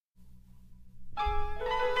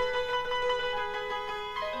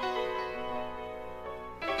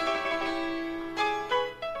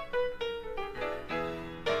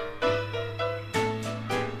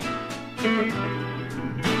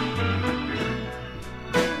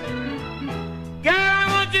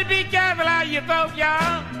be careful how you vote,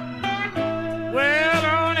 y'all. Well,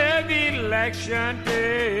 on every election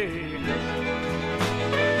day.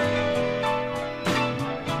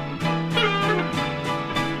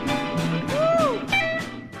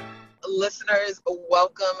 Listeners,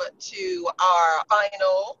 welcome to our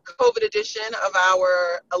final COVID edition of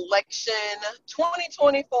our election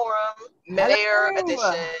 2020 forum, Mayor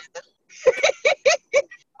edition.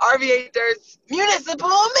 RVA Dirt's Municipal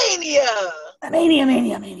Mania.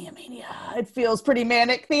 Mania. It feels pretty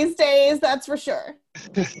manic these days, that's for sure.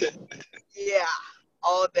 Yeah,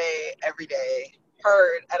 all day, every day.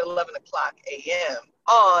 Heard at 11 o'clock a.m.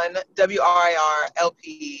 on WRIR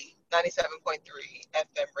LP 97.3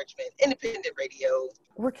 FM Richmond, independent radio.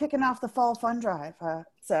 We're kicking off the Fall Fund Drive,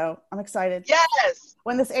 so I'm excited. Yes!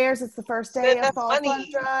 When this airs, it's the first day of Fall Fund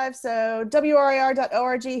Drive, so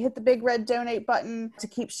WRIR.org, hit the big red donate button to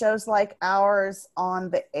keep shows like ours on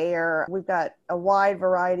the air. We've got a wide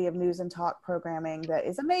variety of news and talk programming that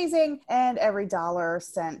is amazing, and every dollar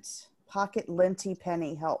sent, pocket linty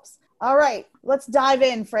penny helps. All right, let's dive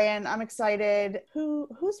in, Fran. I'm excited.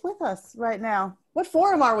 Who's with us right now? What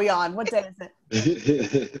forum are we on? What day is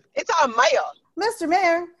it? It's our mayor. Mr.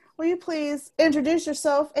 Mayor, will you please introduce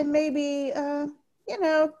yourself and maybe,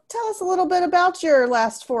 tell us a little bit about your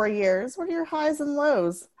last 4 years. What are your highs and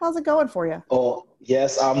lows? How's it going for you? Oh,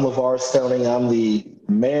 yes, I'm LeVar Sterling. I'm the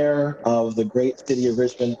mayor of the great city of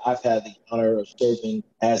Richmond. I've had the honor of serving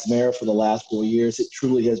as mayor for the last 4 years. It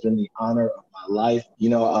truly has been the honor of my life.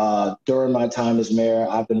 During my time as mayor,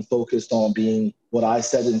 I've been focused on being what I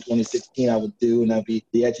said in 2016 I would do, and that'd be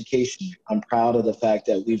the education. I'm proud of the fact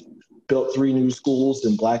that we've built 3 new schools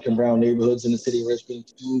in Black and brown neighborhoods in the city of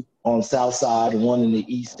Richmond, 2 on South Side, 1 in the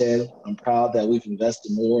East End. I'm proud that we've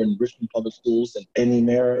invested more in Richmond public schools than any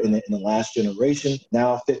mayor in the last generation.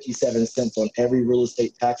 Now 57 cents on every real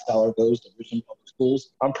estate tax dollar goes to Richmond public schools.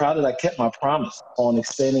 I'm proud that I kept my promise on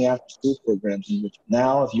expanding after school programs in Richmond.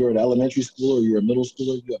 Now, if you're an elementary school or you're a middle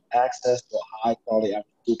schooler, you have access to a high quality after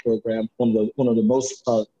school program. One of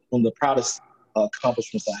the proudest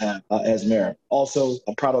accomplishments I have as mayor. Also,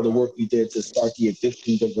 I'm proud of the work we did to start the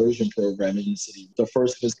eviction diversion program in the city. The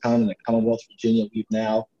first of its kind in the Commonwealth of Virginia. We've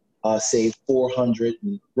now saved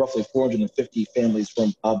roughly 450 families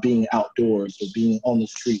from being outdoors or being on the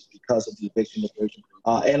street because of the eviction diversion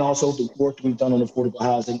program. And also the work we've done on affordable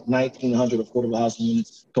housing, 1,900 affordable housing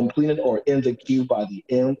units completed or in the queue by the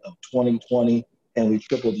end of 2020. And we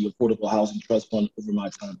tripled the Affordable Housing Trust Fund over my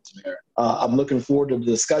time as mayor. I'm looking forward to the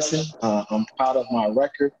discussion. I'm proud of my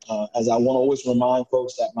record, as I want to always remind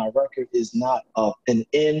folks that my record is not an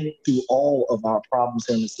end to all of our problems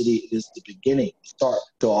here in the city. It is the beginning, start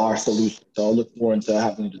to our solution. So I look forward to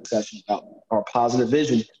having a discussion about our positive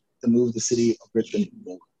vision to move the city of Richmond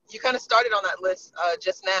forward. You kind of started on that list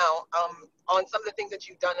just now on some of the things that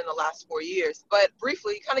you've done in the last 4 years. But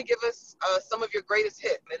briefly, kind of give us some of your greatest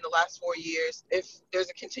hit in the last 4 years. If there's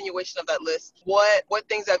a continuation of that list, what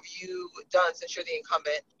things have you done since you're the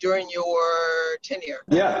incumbent during your tenure?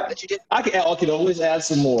 Yeah, that you did? I can always add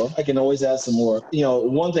some more.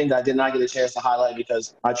 One thing that I did not get a chance to highlight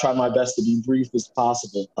because I try my best to be brief as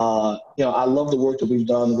possible. I love the work that we've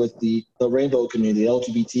done with the rainbow community, the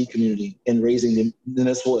LGBT community, in raising the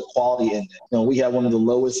municipal equality index. We have one of the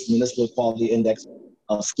lowest municipal equality index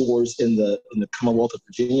scores in the Commonwealth of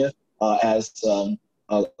Virginia, as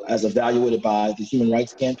evaluated by the Human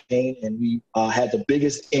Rights Campaign, and we had the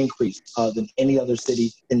biggest increase than any other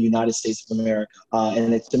city in the United States of America.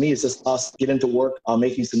 And to me, it's just us getting to work,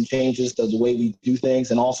 making some changes to the way we do things,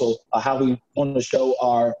 and also how we want to show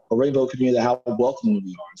our rainbow community how welcoming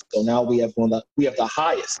we are. So now we have the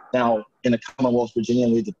highest now in the Commonwealth of Virginia,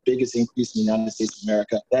 and we have the biggest increase in the United States of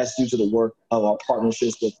America. That's due to the work of our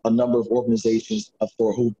partnerships with a number of organizations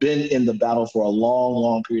who've been in the battle for a long,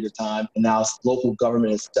 long period of time, and now local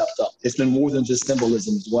government has stepped up. It's been more than just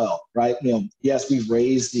symbolism as well, right? Yes, we've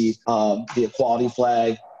raised the equality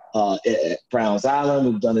flag at Browns Island.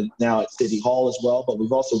 We've done it now at City Hall as well, but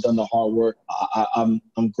we've also done the hard work. I'm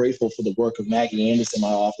grateful for the work of Maggie Anderson in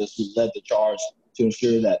my office, who led the charge to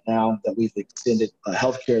ensure that now that we've extended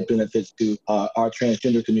healthcare benefits to our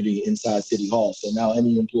transgender community inside City Hall. So now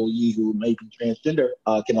any employee who may be transgender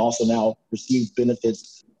can also now receive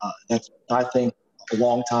benefits. That's, I think, a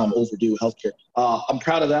long time overdue healthcare. I'm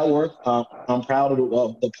proud of that work. I'm proud of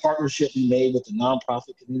the partnership we made with the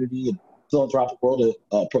nonprofit community and philanthropic world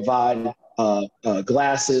to provide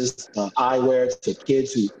glasses, eyewear to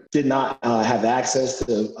kids who did not have access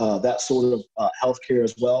to that sort of healthcare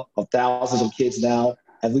as well. Thousands of kids now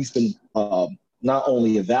have at least been not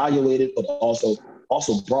only evaluated, but also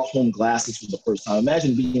brought home glasses for the first time.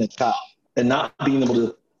 Imagine being a child and not being able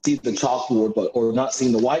to see the chalkboard, or not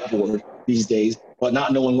seeing the whiteboard these days, but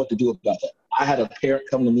not knowing what to do about that. I had a parent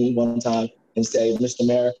come to me one time and say, Mr.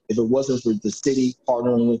 Mayor, if it wasn't for the city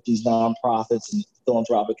partnering with these nonprofits and the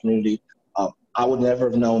philanthropic community, I would never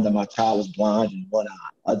have known that my child was blind in one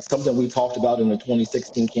eye. Something we talked about in the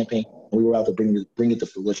 2016 campaign, and we were able to bring it to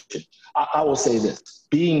fruition. I will say this,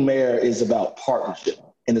 being mayor is about partnership,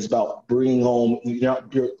 and it's about bringing home,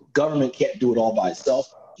 your government can't do it all by itself.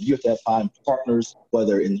 You have to find partners,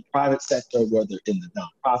 whether in the private sector, whether in the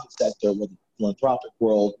nonprofit sector, whether in the philanthropic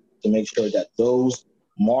world, to make sure that those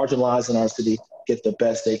marginalized in our city get the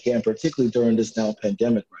best they can, particularly during this now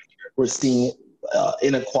pandemic right here. We're seeing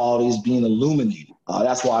inequalities being illuminated.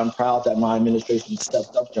 That's why I'm proud that my administration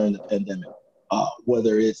stepped up during the pandemic.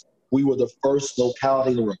 Whether it's, we were the first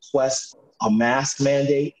locality to request a mask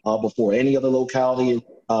mandate before any other locality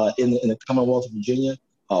in the Commonwealth of Virginia.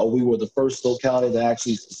 We were the first locality to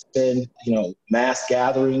actually suspend, mass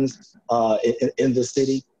gatherings in the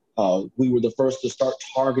city. We were the first to start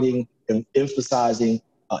targeting and emphasizing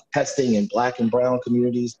testing in Black and brown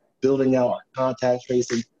communities, building out our contact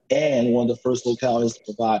tracing, and one of the first localities to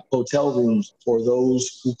provide hotel rooms for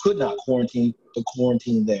those who could not quarantine to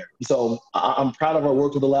quarantine there. So I'm proud of our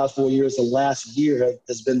work over the last 4 years. The last year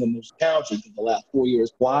has been the most challenging of the last 4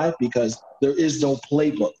 years. Why? Because there is no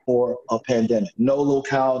playbook for a pandemic. No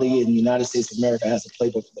locality in the United States of America has a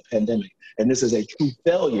playbook for the pandemic. And this is a true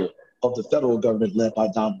failure of the federal government led by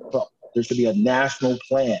Donald Trump. There should be a national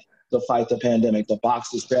plan to fight the pandemic, to box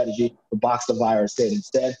the strategy, to box the virus in.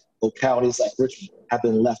 Instead, localities like Richmond have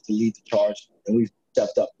been left to lead the charge, and we've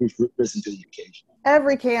stepped up, we've risen to the occasion.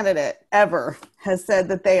 Every candidate ever has said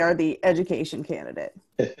that they are the education candidate.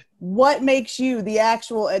 What makes you the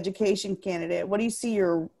actual education candidate? What do you see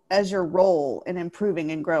as your role in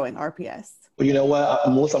improving and growing RPS? Well, you know what,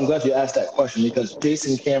 Melissa, I'm glad you asked that question, because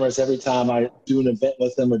Jason Cameras, every time I do an event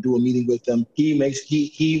with him or do a meeting with him,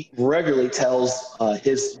 he regularly tells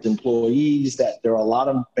his employees that there are a lot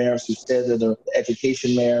of mayors who say they're the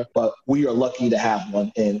education mayor, but we are lucky to have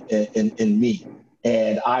one in me.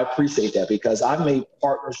 And I appreciate that, because I've made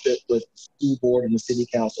partnership with the school board and the city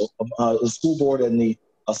council, the school board and the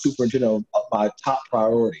superintendent of my top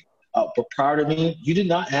priority. But prior to me, you did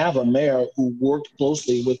not have a mayor who worked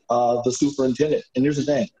closely with the superintendent. And here's the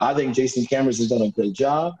thing. I think Jason Cameras has done a great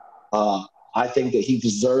job. I think that he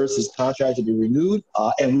deserves his contract to be renewed.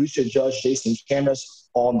 And we should judge Jason Cameras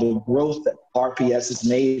on the growth that RPS has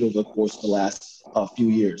made over the course of the last few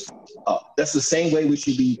years. That's the same way we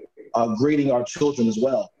should be grading our children as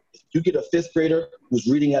well. If you get a fifth grader who's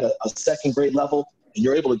reading at a second grade level, and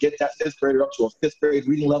you're able to get that fifth grader up to a fifth grade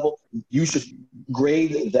reading level, you should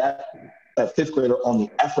grade that fifth grader on the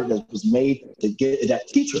effort that was made to get that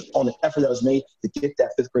teacher on the effort that was made to get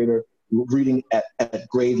that fifth grader reading at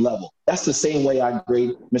grade level. That's the same way I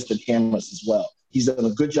grade Mr. Cameras as well. He's done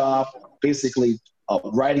a good job basically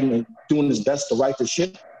writing and doing his best to right the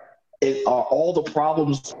ship. Are all the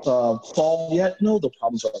problems solved yet? No, the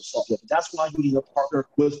problems aren't solved yet. But that's why you need to partner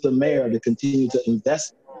with the mayor to continue to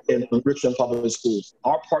invest in Richmond Public Schools.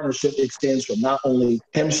 Our partnership extends from not only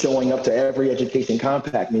him showing up to every education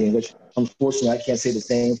compact meeting, which unfortunately I can't say the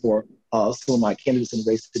same for some of my candidates in the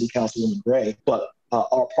race, City Councilwoman Gray, but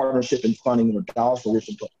our partnership in funding more dollars for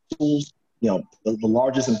Richmond Public Schools, the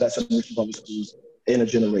largest investment in Richmond Public Schools in a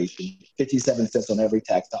generation, 57 cents on every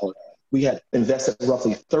tax dollar. We had invested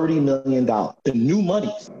roughly $30 million in new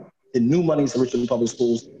monies in Richmond Public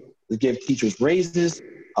Schools to give teachers raises,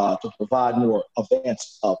 to provide more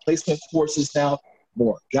advanced placement courses now,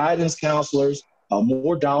 more guidance counselors,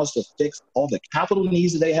 more dollars to fix all the capital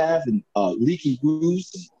needs that they have, and leaky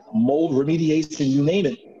roofs, and mold remediation, you name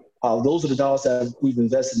it. Those are the dollars that we've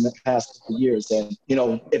invested in the past couple of years. And,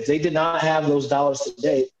 if they did not have those dollars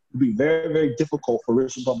today, it would be very, very difficult for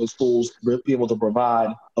Richmond Public Schools to be able to provide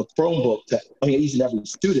a Chromebook to each and every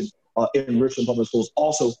student in Richmond Public Schools.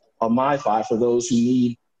 Also, a MiFi for those who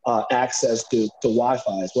need access to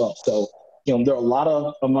Wi-Fi as well. So, there are a lot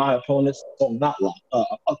of my opponents, not a lot,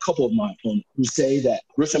 a couple of my opponents who say that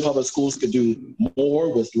Richmond Public Schools could do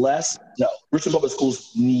more with less. No, Richmond Public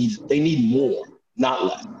Schools need more, not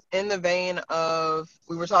less. In the vein of,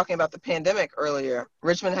 we were talking about the pandemic earlier,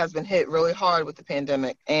 Richmond has been hit really hard with the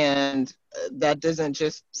pandemic, and that doesn't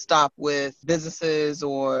just stop with businesses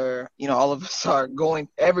or, all of us are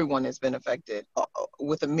everyone has been affected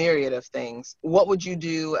with a myriad of things. What would you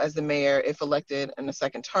do as the mayor, if elected in a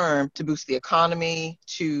second term, to boost the economy,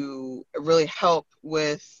 to really help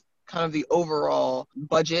with kind of the overall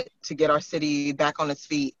budget to get our city back on its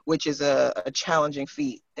feet, which is a challenging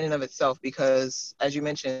feat in and of itself, because as you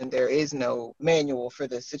mentioned, there is no manual for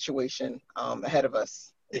the situation ahead of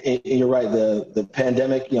us. And you're right. The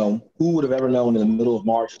pandemic, who would have ever known in the middle of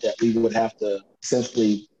March that we would have to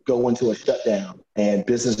essentially go into a shutdown and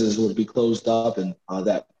businesses would be closed up and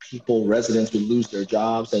that residents would lose their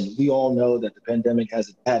jobs. And we all know that the pandemic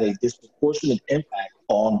has had a disproportionate impact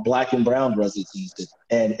on Black and brown residents.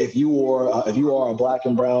 And if you are a Black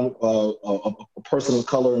and brown a person of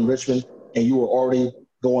color in Richmond, and you are already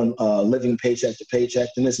living paycheck to paycheck,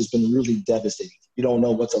 then this has been really devastating. You don't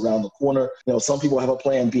know what's around the corner. Some people have a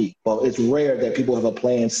plan B. Well, it's rare that people have a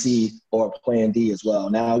plan C or a plan D as well.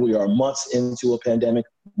 Now we are months into a pandemic,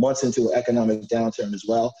 months into an economic downturn as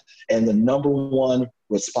well. And the number one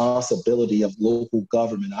responsibility of local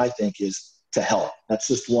government, I think, is to help. That's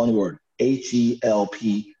just one word, HELP,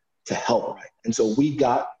 to help, right? And so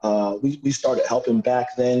we started helping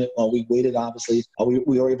back then. We waited, obviously.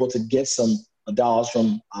 We were able to get some dollars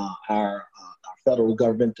from our federal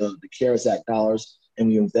government, the CARES Act dollars, and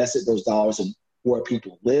we invested those dollars in where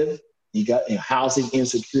people live. You got housing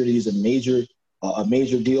insecurity is a major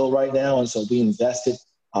deal right now, and so we invested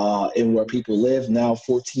in where people live. Now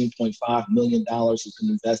 $14.5 million has been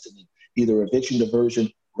invested in either eviction diversion,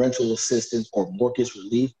 rental assistance, or mortgage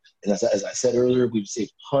relief. And as I said earlier, we've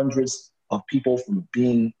saved hundreds of people from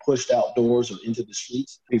being pushed outdoors or into the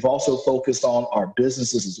streets. We've also focused on our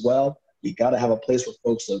businesses as well. You got to have a place for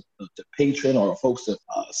folks to patron or folks to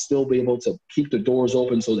still be able to keep the doors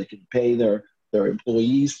open so they can pay their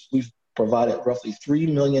employees. We've provided roughly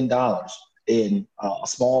 $3 million in a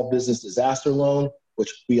small business disaster loan,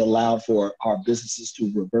 which we allowed for our businesses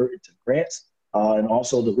to revert into grants, and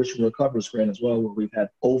also the Richmond Recovers Grant as well, where we've had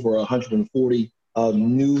over 140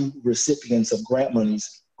 new recipients of grant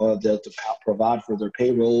monies to provide for their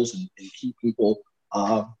payrolls and keep people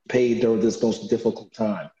paid during this most difficult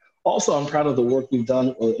time. Also, I'm proud of the work we've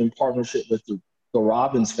done in partnership with the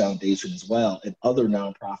Robbins Foundation as well and other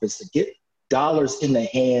nonprofits to get dollars in the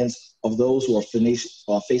hands of those who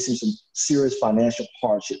are facing some serious financial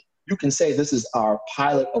hardship. You can say this is our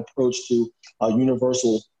pilot approach to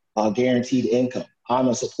universal guaranteed income. I'm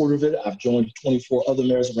a supporter of it. I've joined 24 other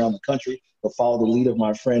mayors around the country to follow the lead of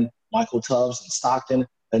my friend Michael Tubbs in Stockton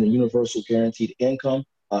and the universal guaranteed income.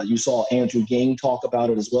 You saw Andrew Yang talk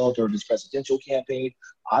about it as well during his presidential campaign.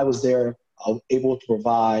 I was there able to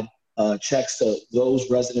provide checks to those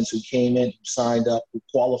residents who came in, who signed up, who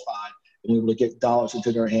qualified, and we were able to get dollars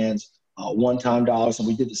into their hands, one-time dollars. And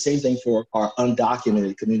we did the same thing for our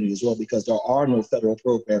undocumented community as well, because there are no federal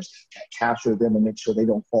programs that capture them and make sure they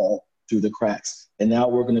don't fall through the cracks. And now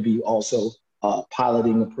we're going to be also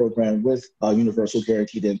piloting a program with universal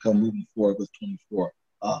guaranteed income moving forward with 24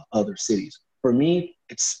 other cities. For me,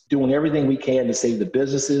 it's doing everything we can to save the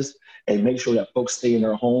businesses and make sure that folks stay in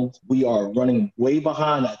their homes. We are running way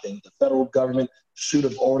behind. I think the federal government should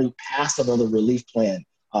have already passed another relief plan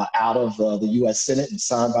out of the U.S. Senate and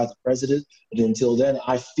signed by the president. But until then,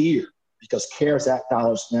 I fear, because CARES Act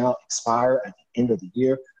dollars now expire at the end of the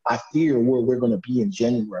year, I fear where we're going to be in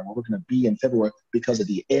January, where we're going to be in February because of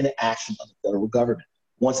the inaction of the federal government.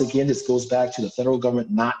 Once again, this goes back to the federal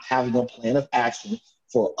government not having a plan of action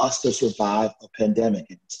for us to survive a pandemic.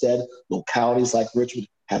 And instead, localities like Richmond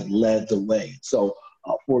have led the way. So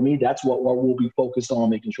for me, that's what we'll be focused on,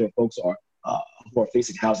 making sure folks who are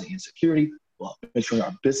facing housing insecurity, make sure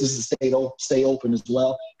our businesses stay open as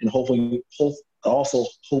well, and also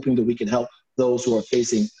hoping that we can help those who are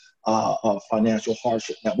facing financial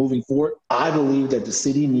hardship. Now, moving forward, I believe that the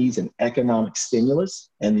city needs an economic stimulus,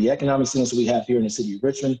 and the economic stimulus we have here in the city of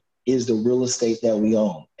Richmond is the real estate that we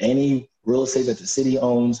own. Any real estate that the city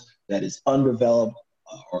owns that is undeveloped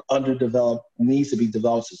or underdeveloped needs to be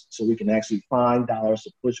developed so we can actually find dollars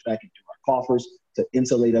to push back into our coffers to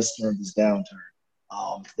insulate us during this downturn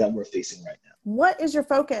that we're facing right now. What is your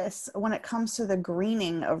focus when it comes to the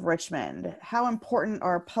greening of Richmond? How important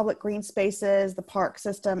are public green spaces, the park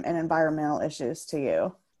system, and environmental issues to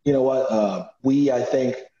you? You know what? I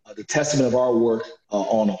think the testament of our work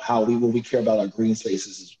on how we care about our green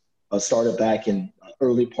spaces started back in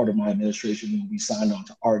early part of my administration when we signed on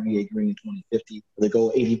to RVA Green in 2050. They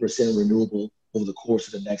go 80% renewable over the course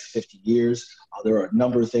of the next 50 years. There are a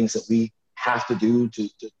number of things that we have to do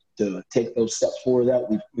to take those steps forward.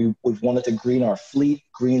 That we've wanted to green our fleet,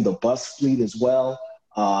 green the bus fleet as well.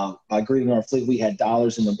 By greening our fleet, we had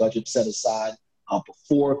dollars in the budget set aside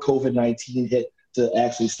before COVID-19 hit to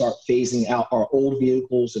actually start phasing out our old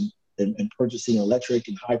vehicles and purchasing electric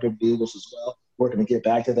and hybrid vehicles as well. We're going to get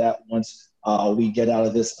back to that once we get out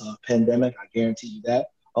of this pandemic. I guarantee you that.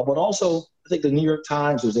 But also, I think the New York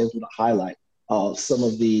Times was able to highlight some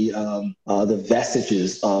of the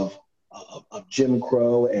vestiges of Jim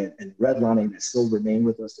Crow and redlining that still remain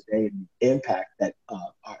with us today, and the impact that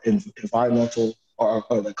our environmental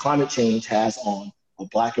or the climate change has on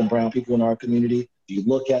Black and brown people in our community. If you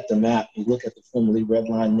look at the map, you look at the formerly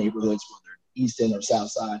redlined neighborhoods, whether east end or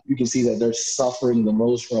south side, you can see that they're suffering the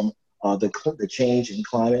most from the change in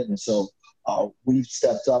climate. And so we've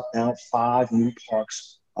stepped up now. 5 new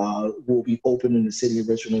parks will be open in the city of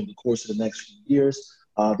Richmond over the course of the next few years.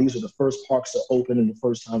 These are the first parks to open in the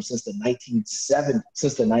first time since the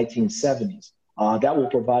 1970s. That will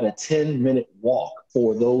provide a 10-minute walk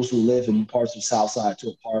for those who live in parts of Southside to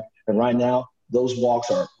a park. And right now, those walks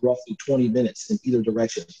are roughly 20 minutes in either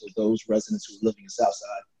direction for those residents who are living in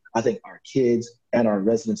Southside. I think our kids and our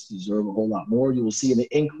residents deserve a whole lot more. You will see an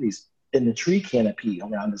increase in the tree canopy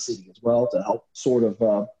around the city as well to help sort of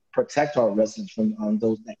protect our residents from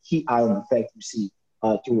that heat island effect you see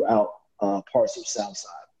throughout parts of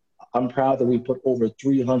Southside. I'm proud that we put over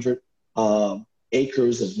 300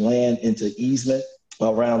 acres of land into easement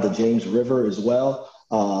around the James River as well.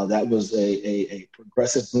 That was a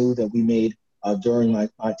progressive move that we made during my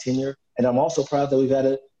tenure. And I'm also proud that we've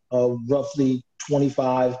added roughly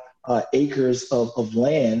 25 acres of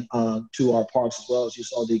land to our parks as well. As you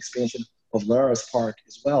saw the expansion of Laris Park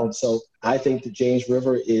as well. And so I think the James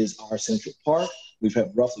River is our central park. We've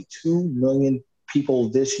had roughly 2 million people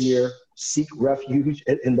this year seek refuge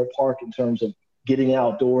in the park in terms of getting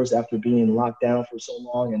outdoors after being locked down for so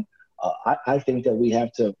long. And I think that we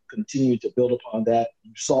have to continue to build upon that.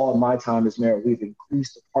 You saw in my time as mayor, we've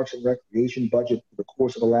increased the Parks and Recreation budget for the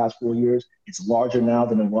course of the last 4 years. It's larger now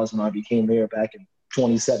than it was when I became mayor back in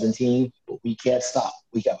 2017, but we can't stop.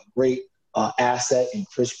 We have a great asset in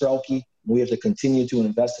Chris Frelke. We have to continue to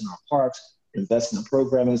invest in our parks, invest in the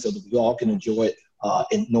programming so that we all can enjoy it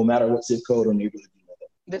no matter what zip code or neighborhood you live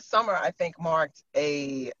in. This summer, I think, marked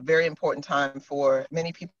a very important time for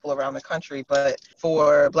many people around the country, but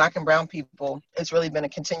for Black and brown people, it's really been a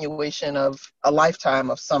continuation of a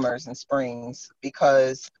lifetime of summers and springs,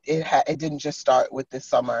 because it didn't just start with this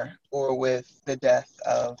summer or with the death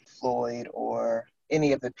of Floyd or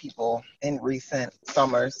any of the people in recent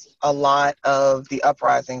summers. A lot of the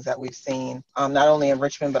uprisings that we've seen, not only in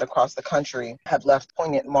Richmond, but across the country, have left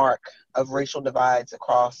poignant mark of racial divides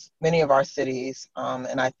across many of our cities.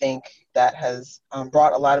 And I think that has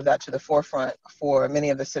brought a lot of that to the forefront for many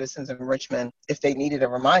of the citizens in Richmond. If they needed a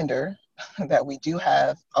reminder that we do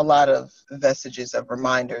have a lot of vestiges of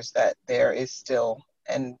reminders that there is still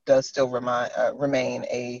and does still remain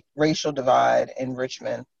a racial divide in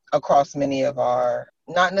Richmond across many of our,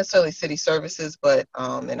 not necessarily city services, but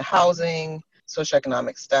in housing,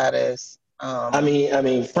 socioeconomic status. I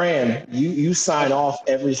mean, Fran, you sign off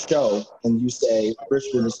every show and you say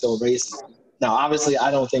Richmond is still racist. Now, obviously,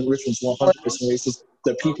 I don't think Richmond's 100% racist.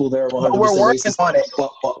 The people there are 100% racist. We're working on it.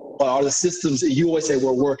 But are the systems, you always say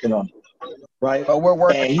we're working on it, right? But we're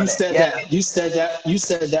working and you on said it. that, you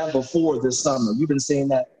said that before this summer. You've been saying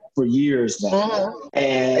that for years now. Mm-hmm.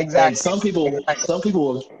 And, exactly. And some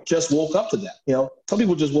people just woke up to that. You know, some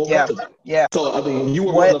people just woke up to that. Yeah. So, I mean, you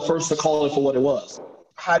were one of the first to call it for what it was.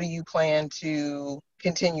 How do you plan to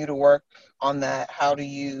continue to work on that? How do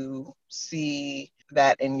you see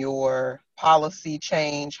that in your policy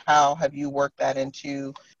change? How have you worked that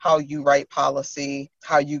into how you write policy,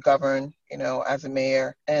 how you govern, as a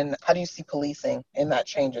mayor? And how do you see policing in that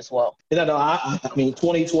change as well? I mean,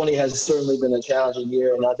 2020 has certainly been a challenging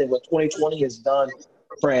year. And I think what 2020 has done,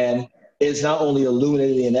 Fran, is not only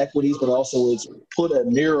illuminated the inequities, but also it's put a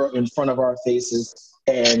mirror in front of our faces.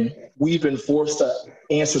 And we've been forced to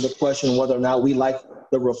answer the question whether or not we like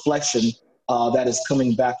the reflection that is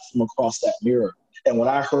coming back from across that mirror. And what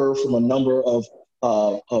I heard from a number of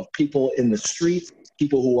people in the streets,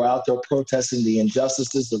 people who were out there protesting the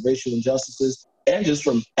injustices, the racial injustices, and just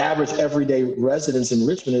from average everyday residents in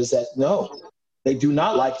Richmond, is that no, they do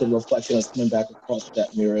not like the reflection that's coming back across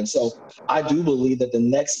that mirror. And so I do believe that the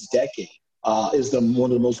next decade is one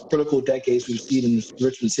of the most critical decades we've seen in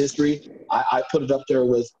Richmond's history. I put it up there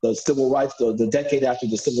with the civil rights, the decade after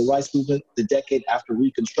the civil rights movement, the decade after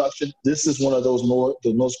Reconstruction. This is one of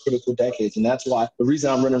the most critical decades. And that's why the reason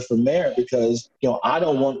I'm running for mayor, because, I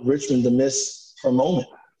don't want Richmond to miss her moment.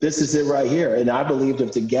 This is it right here. And I believe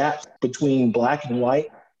if the gaps between black and white,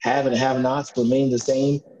 have and have-nots remain the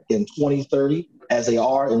same in 2030 as they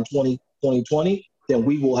are in 2020, then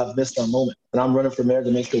we will have missed our moment. And I'm running for mayor to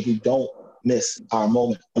make sure we don't miss our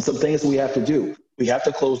moment. And some things we have to do. We have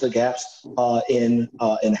to close the gaps in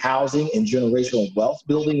housing and generational wealth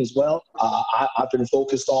building as well. I've been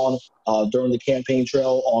focused on, during the campaign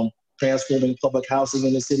trail, on transforming public housing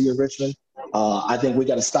in the city of Richmond. I think we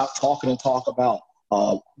got to stop talking and talk about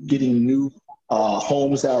getting new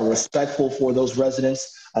homes that are respectful for those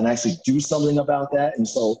residents and actually do something about that. And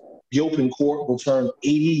so Gilpin Court will turn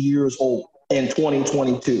 80 years old in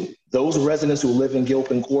 2022. Those residents who live in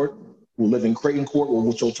Gilpin Court, who live in Creighton Court,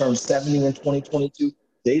 which will turn 70 in 2022,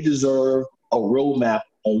 they deserve a roadmap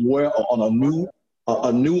on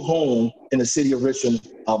a new home in the city of Richmond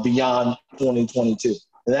beyond 2022.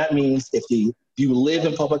 And that means if you live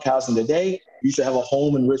in public housing today, you should have a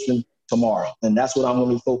home in Richmond tomorrow. And that's what I'm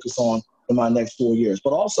going to focus on in my next 4 years,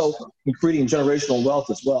 but also in creating generational wealth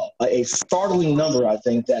as well. A startling number, I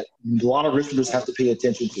think, that a lot of Richmonders have to pay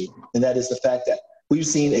attention to, and that is the fact that we've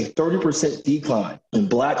seen a 30% decline in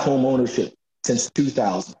Black home ownership since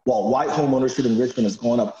 2000, while white home ownership in Richmond has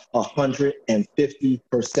gone up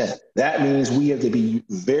 150%. That means we have to be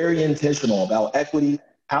very intentional about equity,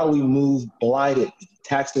 how we move blighted,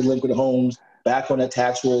 tax delinquent homes back on the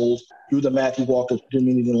tax rolls through the Matthew Walker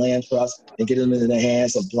Community Land Trust and get them into the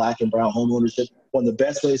hands of Black and brown home ownership. One of the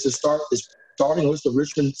best ways to start is starting with the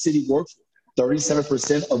Richmond city workforce.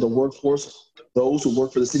 37% of the workforce, those who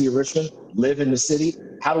work for the city of Richmond, live in the city.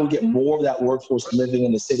 How do we get more of that workforce living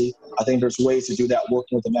in the city? I think there's ways to do that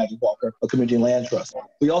working with the Matthew Walker Community Land Trust.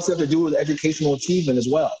 We also have to do with educational achievement as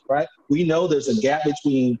well, right? We know there's a gap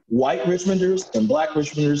between white Richmonders and Black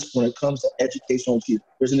Richmonders when it comes to educational achievement.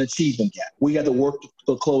 There's an achievement gap. We got to work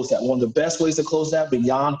to close that. One of the best ways to close that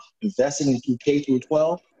beyond investing through K through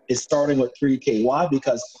 12 is starting with pre-K. Why?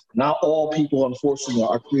 Because not all people, unfortunately,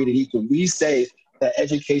 are created equal. We say that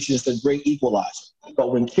education is the great equalizer.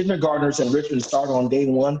 But when kindergartners in Richmond start on day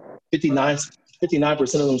one, 59%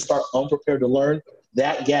 of them start unprepared to learn.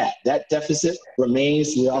 That gap, that deficit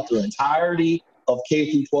remains throughout the entirety of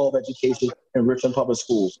K through 12 education in Richmond Public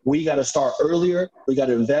Schools. We got to start earlier. We got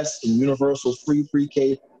to invest in universal free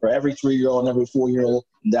pre-K for every 3-year-old and every 4-year-old.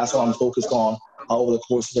 And that's what I'm focused on over the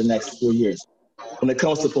course of the next 4 years. When it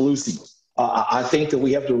comes to policing, I think that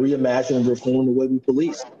we have to reimagine and reform the way we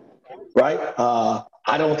police, right?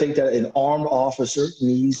 I don't think that an armed officer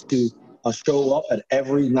needs to show up at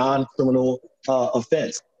every non-criminal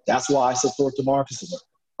offense. That's why I support democracy.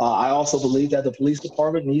 I also believe that the police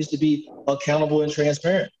department needs to be accountable and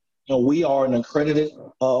transparent. We are an accredited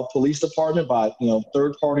police department by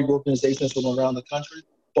third-party organizations from around the country.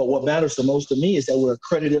 But what matters the most to me is that we're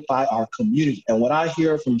accredited by our community. And what I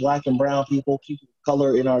hear from Black and brown people of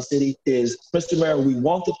color in our city is, Mr. Mayor, we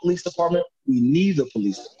want the police department. We need the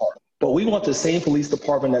police department. But we want the same police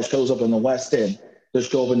department that shows up in the West End to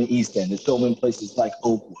show up in the East End, to show up in places like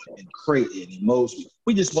Oakwood and Creighton and Mosby.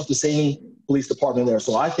 We just want the same police department there.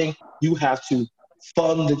 So I think you have to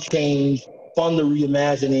fund the change, fund the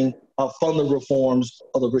reimagining, fund the reforms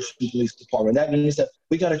of the Richmond Police Department. That means that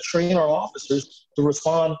we got to train our officers to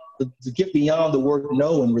respond, to get beyond the word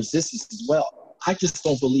no and resistance as well. I just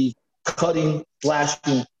don't believe cutting,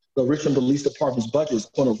 slashing the Richmond Police Department's budget is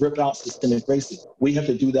going to rip out systemic racism. We have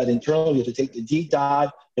to do that internally. We have to take the deep dive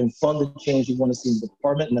and fund the change we want to see in the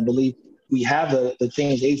department. And I believe we have the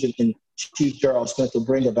change agent in Chief Gerald Smith to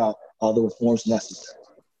bring about the reforms necessary.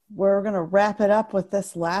 We're going to wrap it up with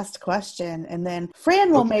this last question, and then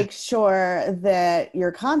Fran will make sure that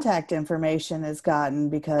your contact information is gotten,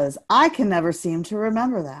 because I can never seem to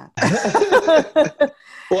remember that.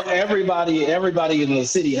 Well, everybody in the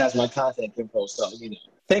city has my contact info, so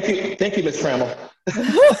Thank you, Ms. Trammell.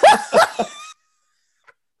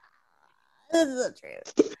 This is the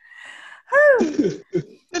truth.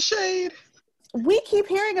 The shade. We keep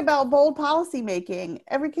hearing about bold policy making.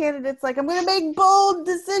 Every candidate's like, I'm going to make bold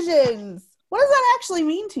decisions. What does that actually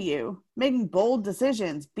mean to you? Making bold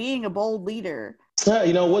decisions, being a bold leader.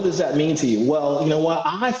 What does that mean to you? Well, you know what?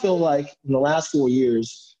 I feel like in the last 4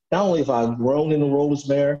 years, not only have I grown in the role as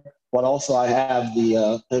mayor, but also I have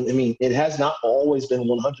it has not always been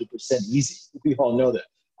 100% easy. We all know that.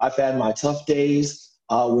 I've had my tough days.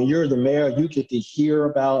 When you're the mayor, you get to hear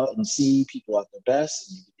about and see people at their best,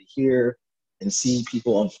 and you get to hear and see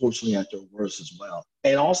people, unfortunately, at their worst as well.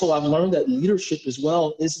 And also, I've learned that leadership as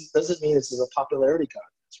well doesn't mean it's a popularity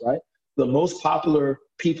contest, right? The most popular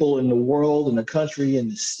people in the world, in the country, in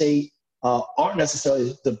the state, aren't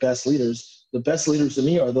necessarily the best leaders. The best leaders to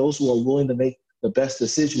me are those who are willing to make the best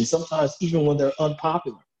decisions, sometimes even when they're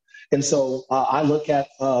unpopular. And so I look at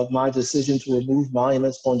my decision to remove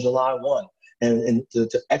monuments on July 1 and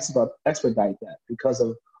to expedite that because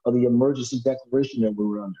of the emergency declaration that we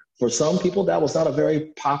were under. For some people, that was not a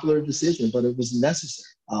very popular decision, but it was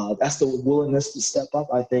necessary. That's the willingness to step up,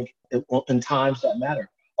 I think, in times that matter.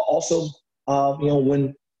 Also,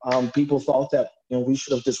 when people thought that we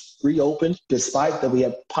should have just reopened, despite that we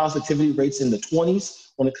had positivity rates in the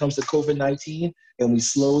 20s when it comes to COVID-19, and we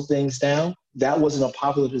slowed things down. That wasn't a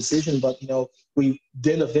popular decision, but we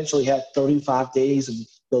then eventually had 35 days of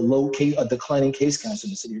the declining case counts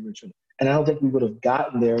in the city of Richmond. And I don't think we would have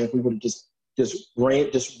gotten there if we would have just just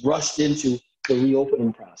rushed into the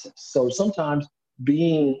reopening process. So sometimes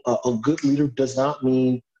being a good leader does not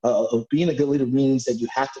mean, being a good leader means that you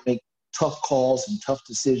have to make tough calls and tough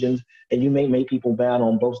decisions, and you may make people mad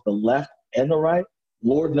on both the left and the right.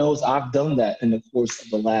 Lord knows I've done that in the course of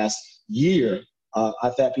the last year.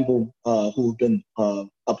 I've had people who've been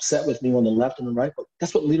upset with me on the left and the right, but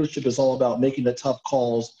that's what leadership is all about, making the tough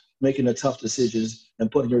calls, making the tough decisions,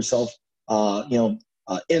 and putting yourself in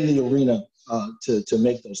the arena to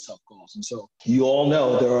make those tough calls. And so you all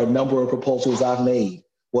know there are a number of proposals I've made,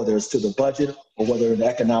 whether it's to the budget or whether it's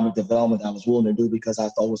economic development I was willing to do because I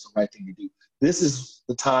thought was the right thing to do. This is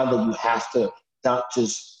the time that you have to not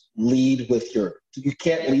just lead with you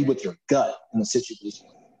can't lead with your gut in a situation.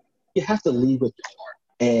 You have to lead with your heart.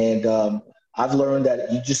 And I've learned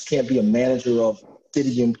that you just can't be a manager of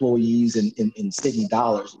city employees and city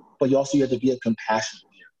dollars, but you also have to be a compassionate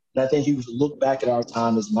leader. And I think you look back at my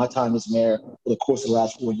time as mayor for the course of the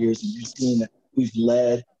last 4 years, and you've seen that we've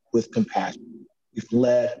led with compassion. We've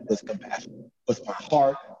led with compassion, with our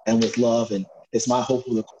heart and with love. And it's my hope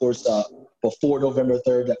for the course before November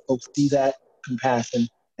 3rd that folks see that compassion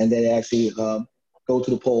and they actually go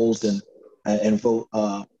to the polls and vote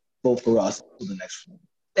for us for the next one.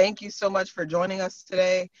 Thank you so much for joining us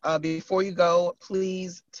today. Before you go,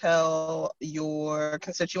 please tell your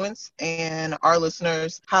constituents and our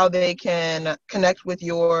listeners how they can connect with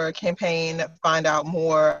your campaign, find out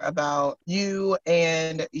more about you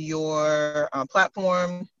and your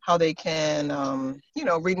platform, how they can,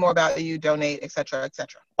 read more about you, donate, et cetera, et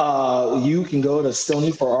cetera. You can go to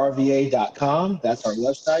stonyforrva.com. That's our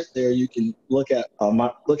website. There you can look at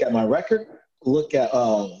my record. Look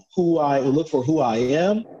for who I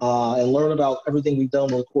am, and learn about everything we've done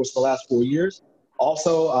over the course of the last 4 years.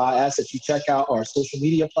 Also, I ask that you check out our social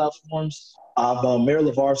media platforms. I'm Mayor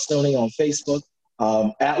LeVar Stoney on Facebook,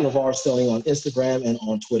 at LeVar Stoney on Instagram and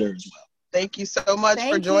on Twitter as well. Thank you so much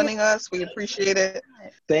for joining us. We appreciate it.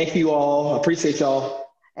 Thank you all. I appreciate y'all.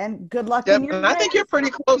 And good luck. And I think you're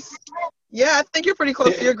pretty close. Yeah, I think you're pretty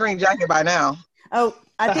close to your green jacket by now. Oh,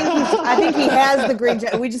 I think he has the green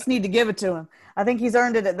jacket. We just need to give it to him. I think he's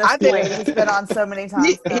earned it at this point. He's been on so many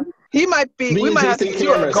times. He might be. We might have to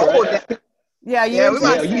do a gold. Right? Yeah, I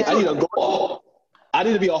need a gold. I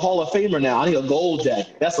need to be a Hall of Famer now. I need a gold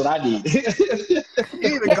jacket. That's what I need.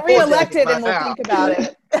 Get reelected and we'll think about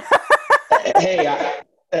it. Hey,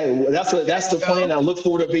 that's the plan. I look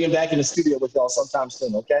forward to being back in the studio with y'all sometime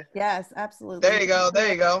soon. Okay. Yes, absolutely. There you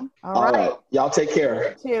go. All right. Y'all take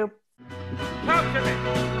care. You too. Talk to me.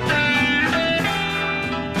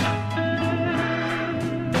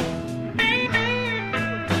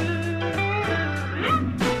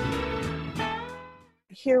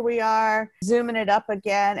 Here we are zooming it up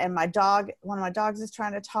again, and one of my dogs is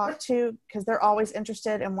trying to talk too, because they're always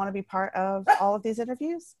interested and want to be part of all of these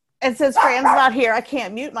interviews. And since Fran's not here, I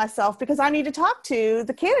can't mute myself because I need to talk to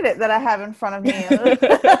the candidate that I have in front of me.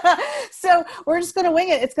 So we're just going to wing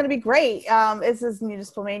it. It's going to be great. This is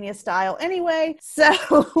Municipal Mania style anyway.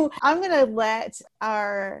 So I'm going to let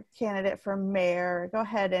our candidate for mayor go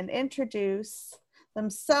ahead and introduce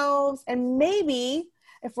themselves, and maybe,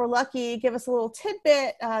 if we're lucky, give us a little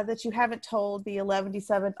tidbit that you haven't told the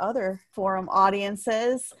 117 other forum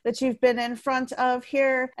audiences that you've been in front of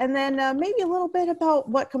here. And then maybe a little bit about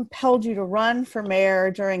what compelled you to run for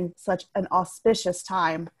mayor during such an auspicious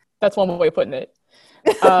time. That's one way of putting it.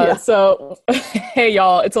 So, hey,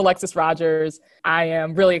 y'all, it's Alexis Rogers. I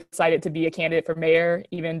am really excited to be a candidate for mayor,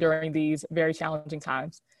 even during these very challenging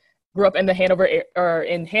times. Grew up in Hanover,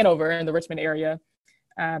 in the Richmond area,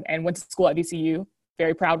 and went to school at VCU.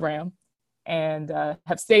 Very proud Ram, and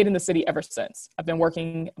have stayed in the city ever since. I've been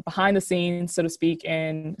working behind the scenes, so to speak,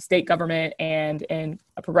 in state government and in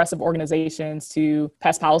progressive organizations to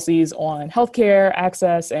pass policies on healthcare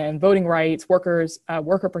access and voting rights,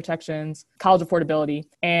 worker protections, college affordability,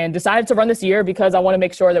 and decided to run this year because I want to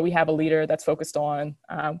make sure that we have a leader that's focused on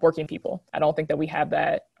working people. I don't think that we have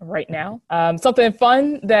that right now. Something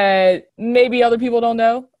fun that maybe other people don't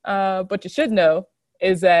know, but you should know,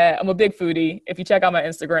 is that I'm a big foodie. If you check out my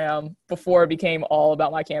Instagram, before it became all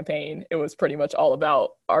about my campaign, it was pretty much all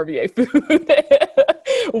about RVA food,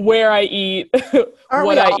 where I eat,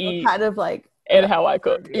 what I eat, kind of like, and how I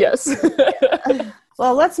cook. Yes.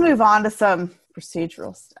 Well, let's move on to some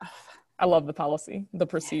procedural stuff. I love the policy, the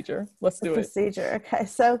procedure. Let's do it. Procedure. Okay.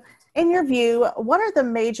 So In your view, what are the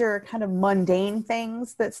major kind of mundane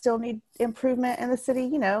things that still need improvement in the city?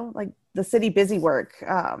 You know, like the city busy work.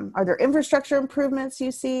 Are there infrastructure improvements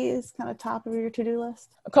you see is kind of top of your to-do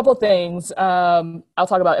list? A couple of things. I'll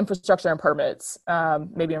talk about infrastructure and permits,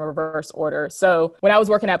 maybe in reverse order. So when I was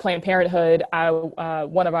working at Planned Parenthood,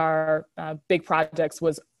 one of our big projects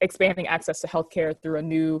was expanding access to healthcare through a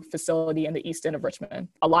new facility in the East End of Richmond.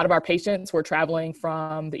 A lot of our patients were traveling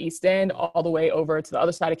from the East End all the way over to the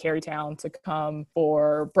other side of Carytown to come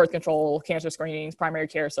for birth control, cancer screenings, primary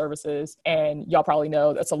care services. And y'all probably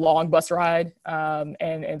know that's a long bus ride, and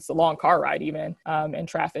it's a long car ride even, in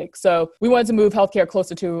traffic. So we wanted to move healthcare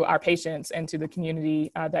closer to our patients and to the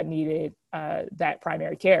community that needed that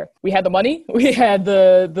primary care. We had the money, we had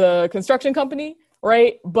the construction company,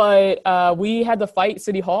 right? But we had to fight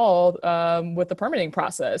City Hall with the permitting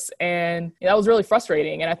process. And that was really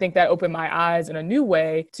frustrating. And I think that opened my eyes in a new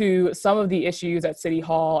way to some of the issues at City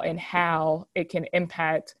Hall and how it can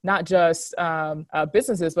impact not just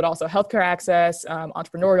businesses, but also healthcare access,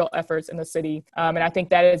 entrepreneurial efforts in the city. And I think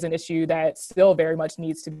that is an issue that still very much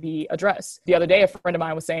needs to be addressed. The other day, a friend of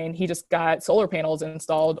mine was saying he just got solar panels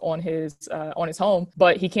installed on his home,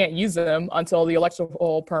 but he can't use them until the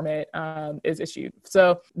electrical permit is issued.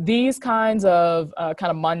 So these kinds of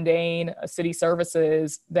kind of mundane city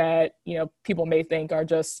services that, you know, people may think are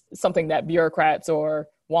just something that bureaucrats or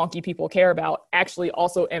wonky people care about actually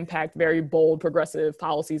also impact very bold progressive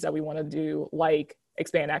policies that we want to do, like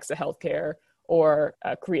expand access to healthcare or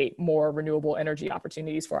create more renewable energy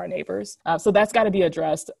opportunities for our neighbors. So that's got to be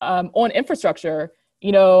addressed. On infrastructure,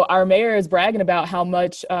 you know, our mayor is bragging about how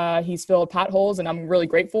much he's filled potholes, and I'm really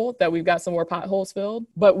grateful that we've got some more potholes filled.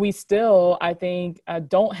 But we still, I think,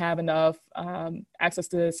 don't have enough access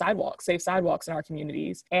to sidewalks, safe sidewalks in our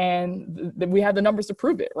communities. And we have the numbers to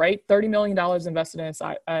prove it, right? $30 million invested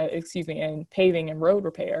in paving and road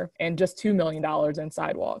repair, and just $2 million in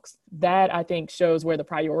sidewalks. That, I think, shows where the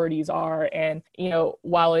priorities are. And, you know,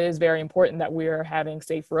 while it is very important that we're having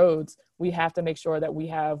safe roads, we have to make sure that we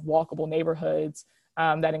have walkable neighborhoods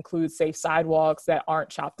that includes safe sidewalks that aren't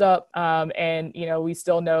chopped up. And, you know, we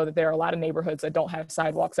still know that there are a lot of neighborhoods that don't have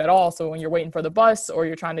sidewalks at all. So when you're waiting for the bus or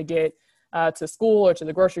you're trying to get to school or to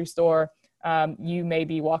the grocery store, you may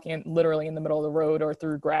be walking literally in the middle of the road or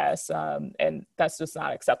through grass. And that's just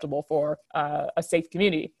not acceptable for a safe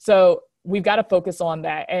community. So we've got to focus on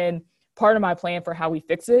that. And part of my plan for how we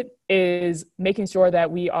fix it is making sure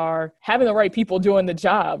that we are having the right people doing the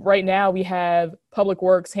job. Right now, we have Public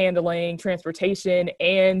Works handling transportation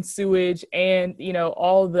and sewage and, you know,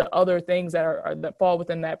 all the other things that fall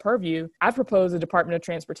within that purview. I've proposed a Department of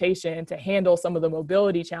Transportation to handle some of the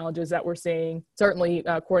mobility challenges that we're seeing, certainly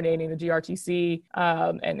coordinating the GRTC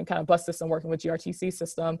and kind of bus system working with GRTC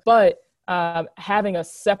system. But having a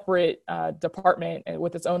separate department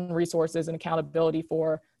with its own resources and accountability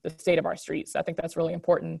for the state of our streets. I think that's really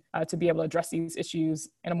important to be able to address these issues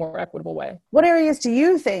in a more equitable way. What areas do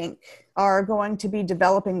you think are going to be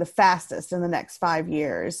developing the fastest in the next 5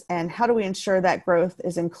 years? And how do we ensure that growth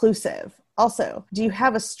is inclusive? Also, do you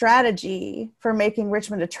have a strategy for making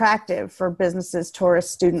Richmond attractive for businesses,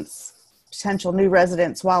 tourists, students, potential new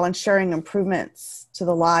residents, while ensuring improvements to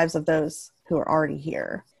the lives of those who are already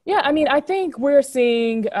here? Yeah, I mean, I think we're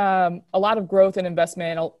seeing a lot of growth and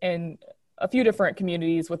investment in a few different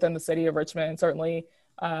communities within the city of Richmond, certainly,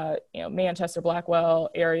 you know, Manchester, Blackwell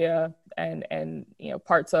area, and you know,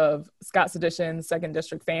 parts of Scott's Addition, 2nd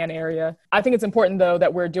District fan area. I think it's important, though,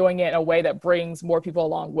 that we're doing it in a way that brings more people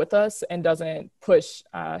along with us and doesn't push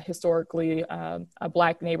historically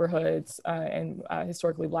Black neighborhoods and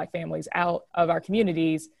historically Black families out of our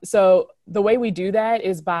communities. So the way we do that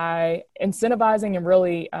is by incentivizing and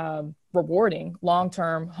really rewarding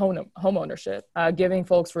long-term home ownership, giving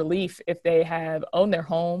folks relief if they have owned their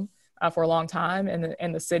home for a long time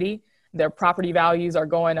in the city. Their property values are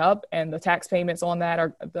going up, and the tax payments on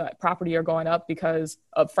the property are going up because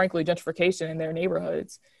of, frankly, gentrification in their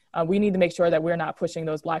neighborhoods. We need to make sure that we're not pushing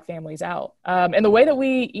those Black families out. And the way that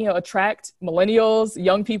we, you know, attract millennials,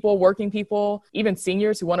 young people, working people, even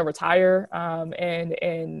seniors who want to retire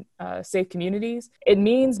in safe communities, it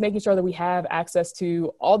means making sure that we have access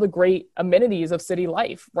to all the great amenities of city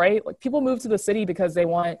life, right? Like, people move to the city because they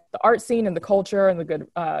want the art scene and the culture and the good,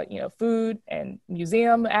 you know, food and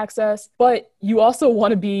museum access. But you also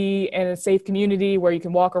want to be in a safe community where you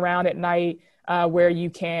can walk around at night, where you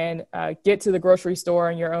can get to the grocery store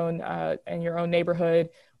in your own neighborhood,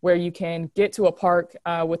 where you can get to a park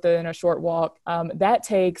within a short walk. That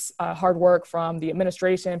takes hard work from the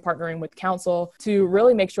administration, partnering with council to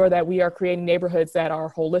really make sure that we are creating neighborhoods that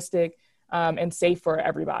are holistic and safe for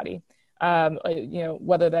everybody.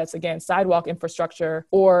 Whether that's, again, sidewalk infrastructure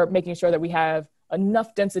or making sure that we have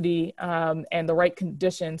enough density and the right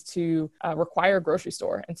conditions to require a grocery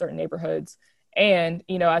store in certain neighborhoods. And,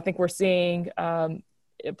 I think we're seeing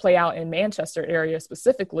it play out in Manchester area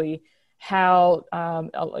specifically, how,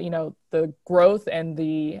 the growth and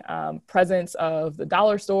the presence of the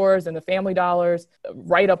dollar stores and the Family Dollars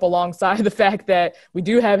right up alongside the fact that we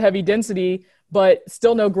do have heavy density, but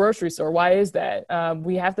still no grocery store. Why is that?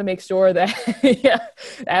 We have to make sure that,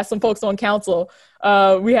 ask some folks on council,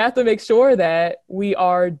 we have to make sure that we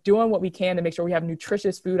are doing what we can to make sure we have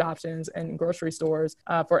nutritious food options in grocery stores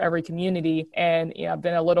for every community. And I've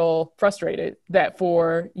been a little frustrated that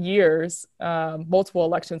for years, multiple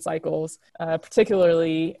election cycles,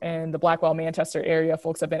 particularly in the Blackwell, Manchester area,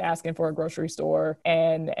 folks have been asking for a grocery store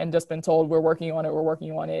and just been told, we're working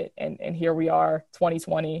on it. And here we are,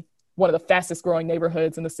 2020. One of the fastest growing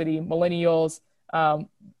neighborhoods in the city, millennials,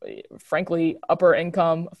 frankly, upper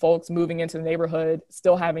income folks moving into the neighborhood,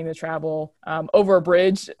 still having to travel over a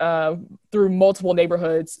bridge through multiple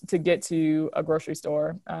neighborhoods to get to a grocery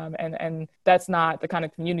store. And that's not the kind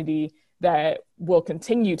of community that will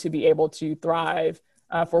continue to be able to thrive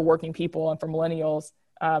for working people and for millennials.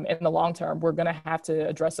 In the long term. We're going to have to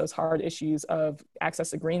address those hard issues of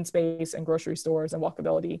access to green space and grocery stores and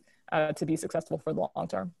walkability to be successful for the long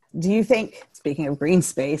term. Do you think, speaking of green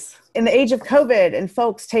space, in the age of COVID and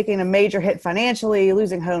folks taking a major hit financially,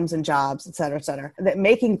 losing homes and jobs, et cetera, that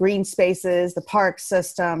making green spaces, the park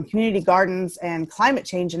system, community gardens, and climate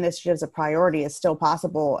change initiatives a priority is still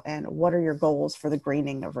possible? And what are your goals for the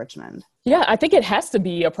greening of Richmond? Yeah, I think it has to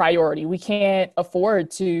be a priority. We can't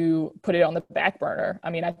afford to put it on the back burner. I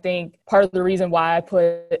mean, I think part of the reason why I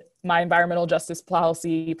put my environmental justice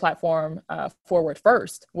policy platform forward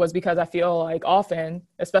first was because I feel like often,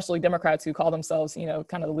 especially Democrats who call themselves,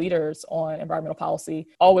 kind of the leaders on environmental policy,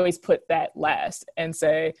 always put that last and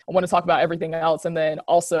say, I want to talk about everything else and then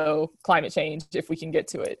also climate change if we can get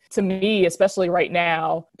to it. To me, especially right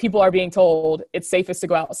now, people are being told it's safest to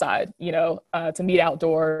go outside, to meet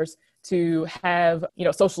outdoors, to have,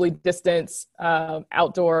 socially distanced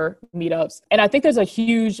outdoor meetups. And I think there's a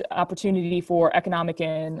huge opportunity for economic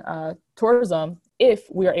and tourism if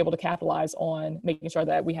we are able to capitalize on making sure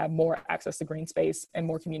that we have more access to green space and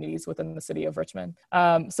more communities within the city of Richmond.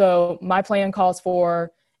 So my plan calls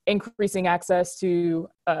for increasing access to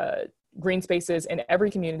green spaces in every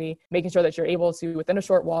community, making sure that you're able to, within a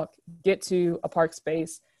short walk, get to a park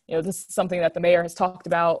space. This is something that the mayor has talked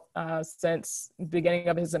about since the beginning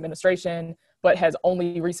of his administration, but has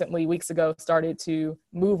only recently, weeks ago, started to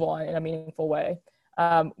move on in a meaningful way.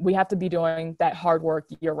 We have to be doing that hard work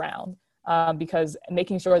year round because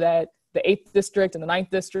making sure that the 8th district and the 9th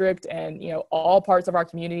district and, all parts of our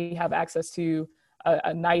community have access to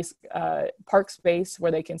a nice park space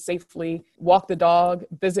where they can safely walk the dog,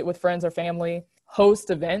 visit with friends or family, host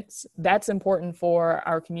events. That's important for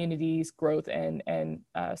our community's growth and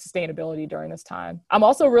sustainability during this time. I'm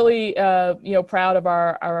also really, proud of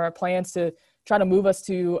our plans to try to move us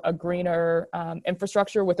to a greener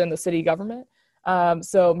infrastructure within the city government.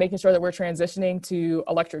 So making sure that we're transitioning to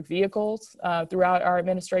electric vehicles throughout our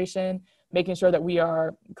administration, making sure that we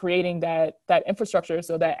are creating that infrastructure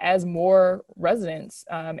so that as more residents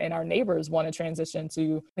and our neighbors want to transition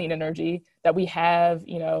to clean energy, that we have,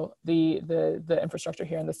 the infrastructure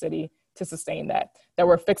here in the city to sustain that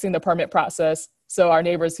we're fixing the permit process. So our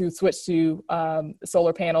neighbors who switch to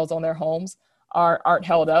solar panels on their homes aren't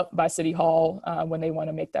held up by City Hall when they want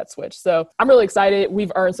to make that switch. So I'm really excited.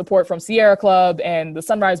 We've earned support from Sierra Club and the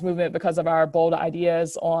Sunrise Movement because of our bold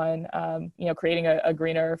ideas on, creating a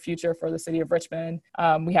greener future for the city of Richmond.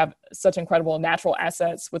 We have such incredible natural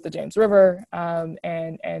assets with the James River,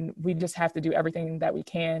 and we just have to do everything that we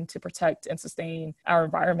can to protect and sustain our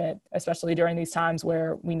environment, especially during these times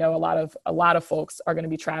where we know a lot of folks are going to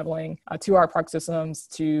be traveling to our park systems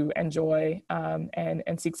to enjoy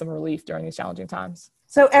and seek some relief during these challenging times.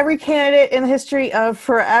 So every candidate in the history of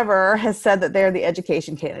forever has said that they're the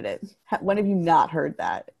education candidate. When have you not heard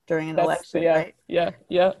that during an election? Right?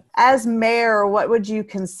 Yeah. As mayor, what would you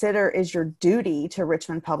consider is your duty to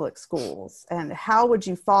Richmond Public Schools? And how would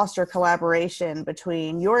you foster collaboration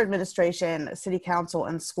between your administration, city council,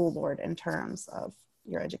 and school board in terms of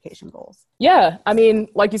your education goals? Yeah, I mean,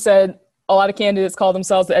 like you said, a lot of candidates call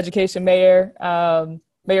themselves the education mayor.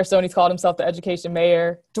 Mayor Stoney's called himself the education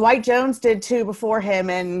mayor. Dwight Jones did too before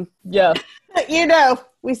him. And yeah,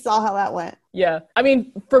 we saw how that went. Yeah. I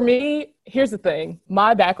mean, for me, here's the thing.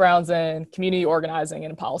 My background's in community organizing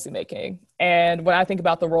and policymaking. And when I think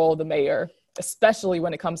about the role of the mayor, especially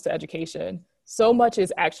when it comes to education, so much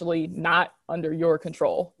is actually not under your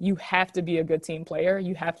control. You have to be a good team player.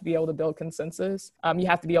 You have to be able to build consensus. You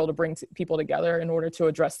have to be able to bring people together in order to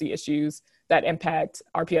address the issues that impact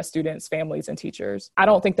RPS students, families, and teachers. I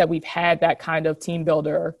don't think that we've had that kind of team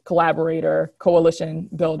builder, collaborator, coalition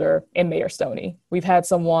builder in Mayor Stoney. We've had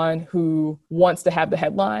someone who wants to have the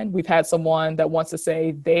headline. We've had someone that wants to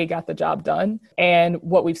say they got the job done. And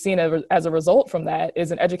what we've seen as a result from that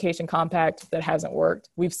is an education compact that hasn't worked.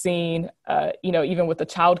 We've seen, even with the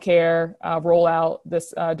childcare rollout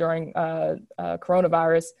this during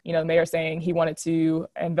coronavirus, the mayor saying he wanted to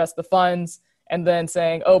invest the funds, and then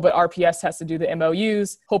saying, oh, but RPS has to do the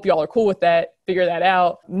MOUs. Hope y'all are cool with that. Figure that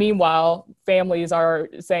out. Meanwhile, families are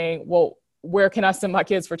saying, well, where can I send my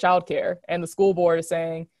kids for childcare? And the school board is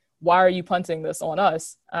saying, why are you punting this on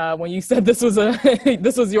us when you said this was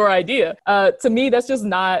this was your idea? To me, that's just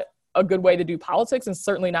not a good way to do politics, and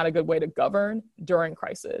certainly not a good way to govern during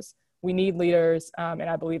crisis. We need leaders, and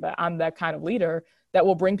I believe that I'm that kind of leader that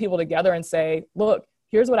will bring people together and say, look,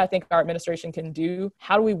 here's what I think our administration can do.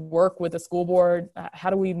 How do we work with the school board? How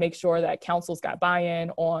do we make sure that council's got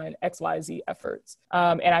buy-in on XYZ efforts?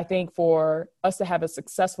 And I think for us to have a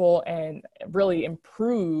successful and really in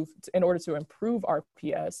order to improve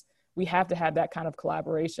RPS, we have to have that kind of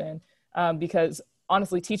collaboration because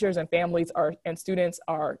honestly, teachers and families and students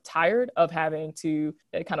are tired of having to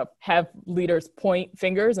kind of have leaders point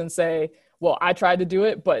fingers and say, well, I tried to do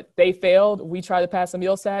it, but they failed. We tried to pass the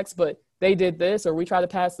meals tax, but they did this, or we tried to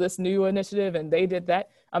pass this new initiative and they did that.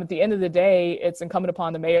 At the end of the day, it's incumbent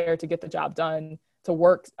upon the mayor to get the job done, to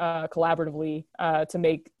work collaboratively to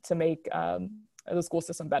make the school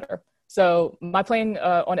system better. So my plan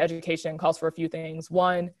on education calls for a few things.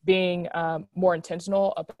 One, being more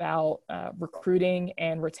intentional about recruiting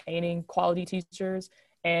and retaining quality teachers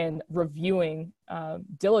and reviewing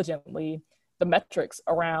diligently the metrics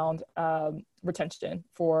around retention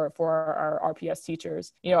for our RPS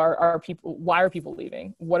teachers. Are people, why are people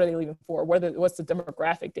leaving? What are they leaving for? What's the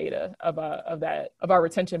demographic data of our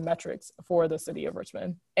retention metrics for the city of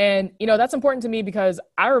Richmond? And, that's important to me because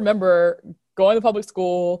I remember going to public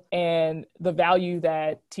school and the value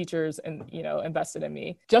that teachers invested in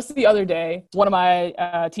me. Just the other day, one of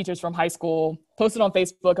my teachers from high school posted on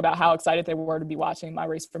Facebook about how excited they were to be watching my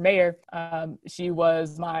race for mayor. She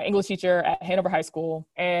was my English teacher at Hanover High School.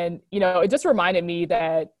 And, it just reminded me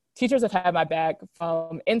that teachers have had my back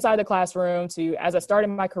from inside the classroom to as I started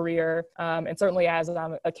my career, and certainly as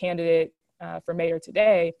I'm a candidate for mayor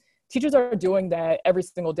today. Teachers are doing that every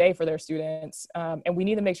single day for their students, and we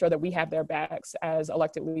need to make sure that we have their backs as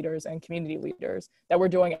elected leaders and community leaders, that we're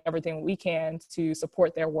doing everything we can to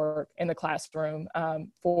support their work in the classroom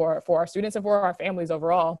for our students and for our families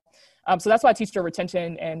overall. So that's why teacher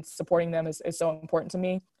retention and supporting them is so important to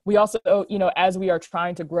me. We also, as we are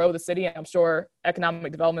trying to grow the city, and I'm sure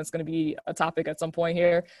economic development is going to be a topic at some point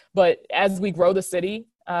here, but as we grow the city,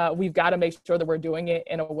 we've got to make sure that we're doing it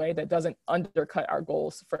in a way that doesn't undercut our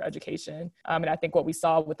goals for education. And I think what we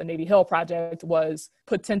saw with the Navy Hill project was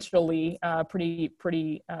potentially pretty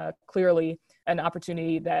clearly an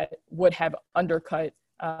opportunity that would have undercut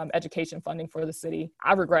education funding for the city.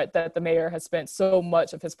 I regret that the mayor has spent so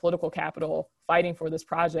much of his political capital fighting for this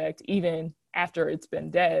project, even after it's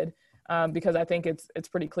been dead. Because I think it's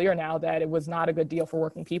pretty clear now that it was not a good deal for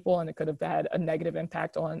working people, and it could have had a negative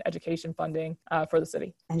impact on education funding for the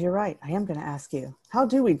city. And you're right. I am going to ask you, how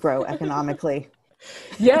do we grow economically?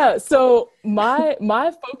 Yeah. So my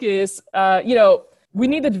focus, we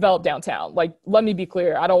need to develop downtown. Like, let me be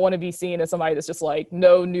clear. I don't want to be seen as somebody that's just like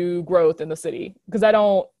no new growth in the city, because I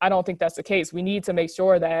don't think that's the case. We need to make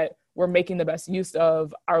sure that we're making the best use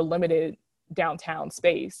of our limited downtown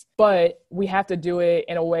space, but we have to do it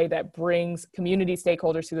in a way that brings community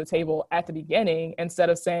stakeholders to the table at the beginning, instead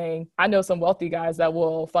of saying, I know some wealthy guys that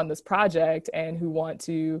will fund this project and who want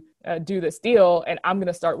to do this deal, and I'm going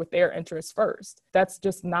to start with their interests first. That's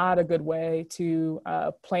just not a good way to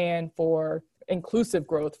plan for inclusive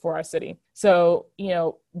growth for our city. So,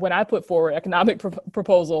 when I put forward economic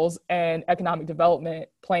proposals and economic development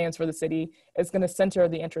plans for the city, it's going to center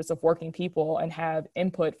the interests of working people and have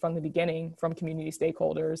input from the beginning from community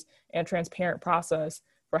stakeholders and transparent process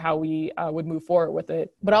for how we would move forward with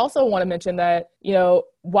it. But I also want to mention that,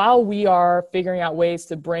 while we are figuring out ways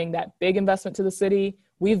to bring that big investment to the city,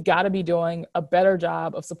 we've got to be doing a better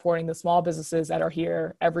job of supporting the small businesses that are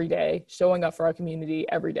here every day, showing up for our community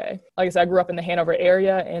every day. Like I said, I grew up in the Hanover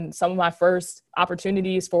area, and some of my first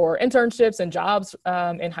opportunities for internships and jobs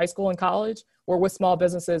in high school and college were with small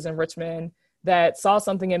businesses in Richmond that saw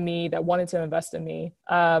something in me, that wanted to invest in me,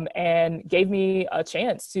 and gave me a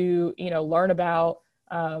chance to, learn about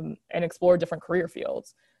and explore different career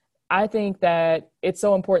fields. I think that it's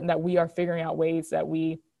so important that we are figuring out ways that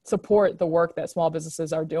we support the work that small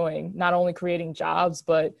businesses are doing, not only creating jobs,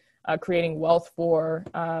 but creating wealth for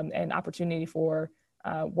and opportunity for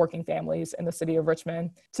working families in the city of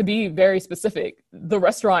Richmond. To be very specific, the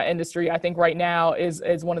restaurant industry, I think right now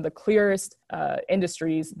is one of the clearest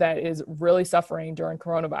industries that is really suffering during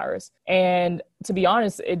coronavirus. And to be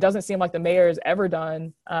honest, it doesn't seem like the mayor has ever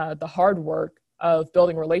done the hard work of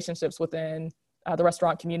building relationships within the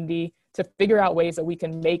restaurant community to figure out ways that we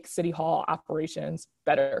can make City Hall operations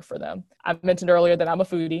better for them. I mentioned earlier that I'm a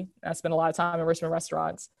foodie. I spend a lot of time in Richmond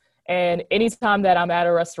restaurants. And anytime that I'm at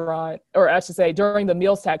a restaurant, or I should say during the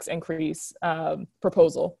meals tax increase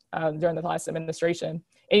proposal during the last administration,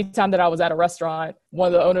 anytime that I was at a restaurant, one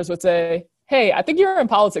of the owners would say, hey, I think you're in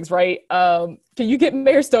politics, right? Can you get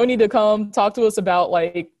Mayor Stoney to come talk to us about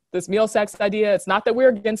like this meals tax idea? It's not that we're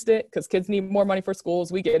against it because kids need more money for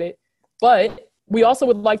schools. We get it. But we also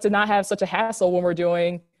would like to not have such a hassle when we're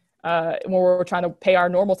doing when we're trying to pay our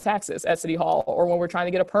normal taxes at City Hall or when we're trying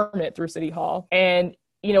to get a permit through City Hall. And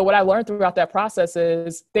you know, what I learned throughout that process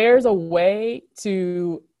is there's a way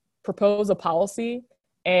to propose a policy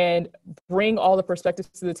and bring all the perspectives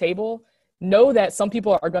to the table. Know that some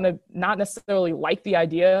people are going to not necessarily like the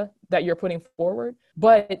idea that you're putting forward,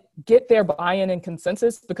 but get their buy-in and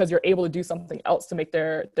consensus because you're able to do something else to make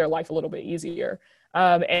their life a little bit easier.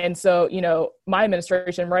 And so, you know, my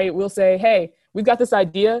administration, right, we'll say, hey, we've got this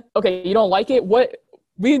idea. Okay, you don't like it?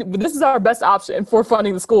 This is our best option for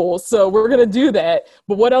funding the schools. So we're going to do that.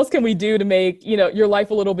 But what else can we do to make, you know, your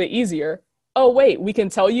life a little bit easier? Oh, wait, we can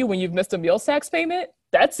tell you when you've missed a meals tax payment.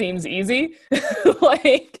 That seems easy.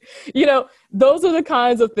 Like, you know, those are the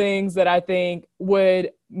kinds of things that I think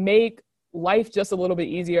would make life just a little bit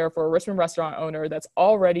easier for a Richmond restaurant owner that's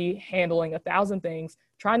already handling 1,000 things,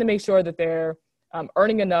 trying to make sure that they're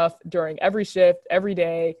earning enough during every shift, every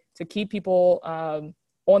day to keep people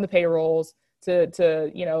on the payrolls,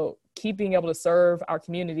 to you know, keep being able to serve our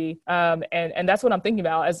community. And that's what I'm thinking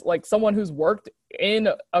about as like someone who's worked in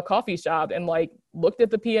a coffee shop and like looked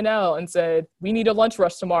at the P&L and said, we need a lunch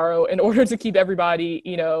rush tomorrow in order to keep everybody,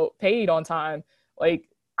 you know, paid on time. Like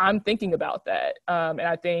I'm thinking about that. And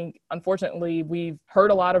I think, unfortunately, we've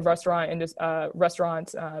heard a lot of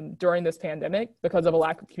restaurants during this pandemic because of a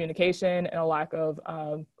lack of communication and a lack of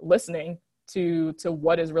listening to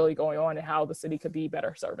what is really going on and how the city could be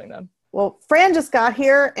better serving them. Well, Fran just got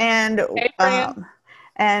here, and hey, Fran.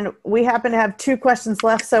 And we happen to have 2 questions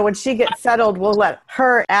left. So when she gets settled, we'll let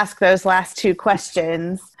her ask those last 2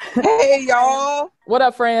 questions. Hey, y'all. What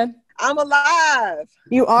up, Fran? I'm alive.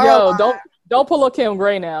 You are alive. Don't pull a Kim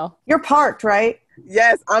Gray now. You're parked, right?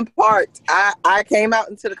 Yes, I'm parked. I came out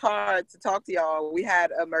into the car to talk to y'all. We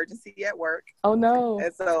had an emergency at work. Oh, no.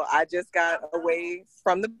 And so I just got away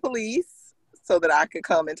from the police so that I could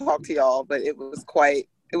come and talk to y'all. But it was quite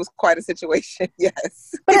a situation,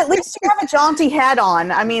 yes. But at least you have a jaunty hat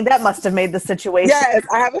on. I mean, that must have made the situation. Yes,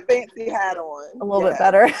 I have a fancy hat on. A little bit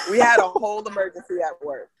better. We had a whole emergency at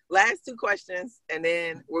work. Last 2 questions, and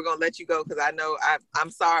then we're going to let you go because I know I'm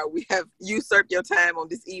sorry we have usurped your time on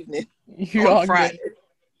this evening on Friday.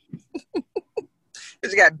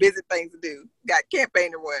 Because you got busy things to do. Got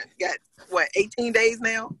campaign to run. Got, 18 days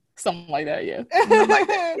now? Something like that, yeah. Something like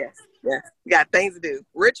that, yes. Yes, got things to do.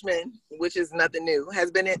 Richmond, which is nothing new, has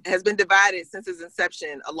been divided since its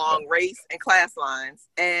inception along race and class lines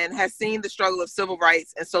and has seen the struggle of civil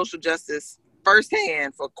rights and social justice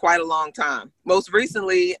firsthand for quite a long time. Most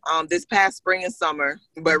recently, this past spring and summer,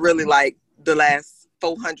 but really like the last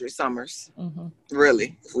 400 summers,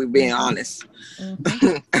 really, if we're being honest,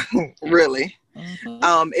 really.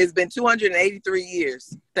 It's been 283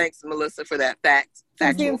 years. Thanks, Melissa, for that fact.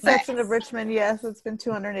 Since the inception of Richmond, yes, it's been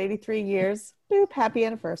 283 years. Boop, happy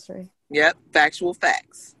anniversary. Yep, factual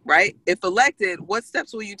facts, right? If elected, what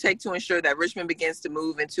steps will you take to ensure that Richmond begins to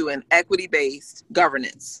move into an equity-based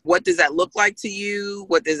governance? What does that look like to you?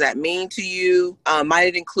 What does that mean to you? Might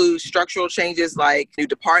it include structural changes like new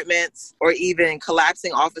departments or even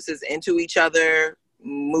collapsing offices into each other,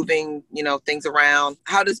 moving, things around?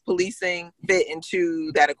 How does policing fit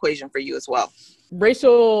into that equation for you as well?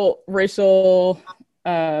 Racial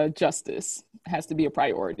justice has to be a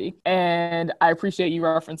priority. And I appreciate you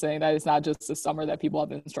referencing that it's not just this summer that people have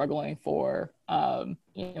been struggling for,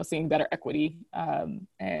 seeing better equity.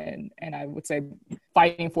 And I would say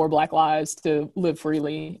fighting for Black lives to live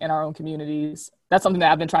freely in our own communities. That's something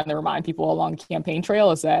that I've been trying to remind people along the campaign trail,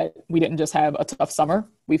 is that we didn't just have a tough summer.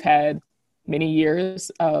 We've had many years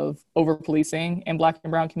of over-policing in Black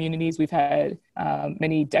and brown communities. We've had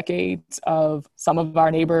many decades of some of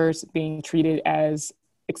our neighbors being treated as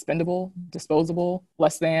expendable, disposable,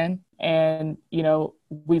 less than. And, you know,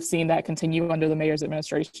 we've seen that continue under the mayor's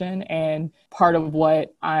administration. And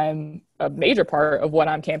a major part of what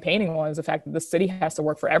I'm campaigning on is the fact that the city has to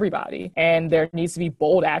work for everybody. And there needs to be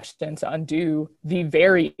bold action to undo the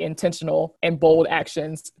very intentional and bold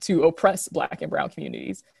actions to oppress Black and brown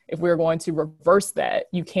communities. If we're going to reverse that,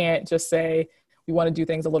 you can't just say, we want to do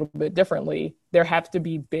things a little bit differently. There have to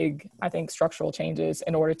be big, I think, structural changes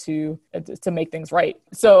in order to make things right.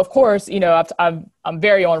 So, of course, you know, I'm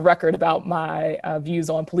very on record about my views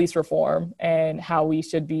on police reform and how we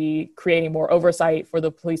should be creating more oversight for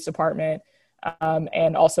the police department,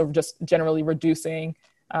 and also just generally reducing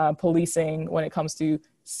policing when it comes to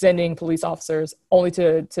sending police officers only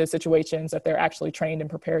to situations that they're actually trained and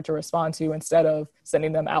prepared to respond to, instead of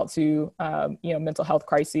sending them out to, mental health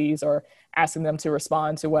crises or asking them to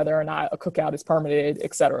respond to whether or not a cookout is permitted,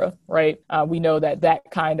 et cetera, right? We know that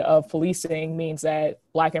kind of policing means that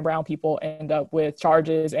Black and brown people end up with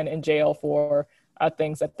charges and in jail for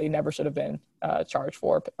things that they never should have been charged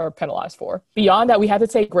for or penalized for. Beyond that, we have to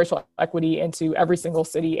take racial equity into every single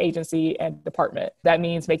city, agency, and department. That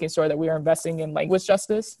means making sure that we are investing in language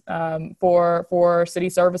justice for city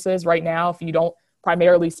services. Right now, if you don't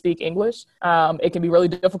primarily speak English, it can be really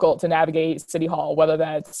difficult to navigate City Hall, whether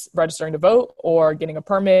that's registering to vote or getting a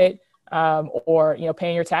permit, or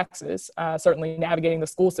paying your taxes. Certainly navigating the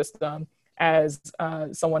school system as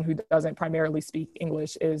someone who doesn't primarily speak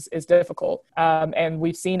English is difficult. And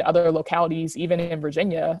we've seen other localities, even in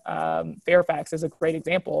Virginia, Fairfax is a great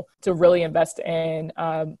example, to really invest in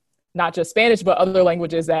not just Spanish, but other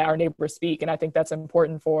languages that our neighbors speak. And I think that's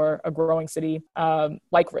important for a growing city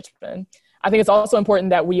like Richmond. I think it's also important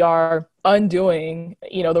that we are undoing,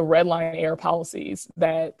 the red line air policies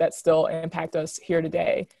that still impact us here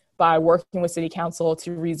today, by working with City Council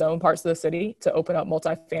to rezone parts of the city to open up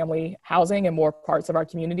multifamily housing in more parts of our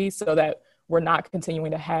communities, so that we're not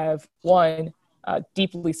continuing to have, one,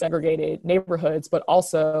 deeply segregated neighborhoods, but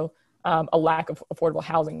also a lack of affordable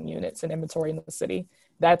housing units and inventory in the city.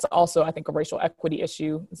 That's also, I think, a racial equity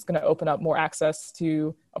issue. It's going to open up more access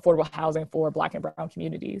to affordable housing for Black and brown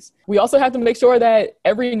communities. We also have to make sure that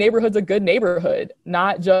every neighborhood's a good neighborhood,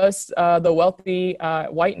 not just the wealthy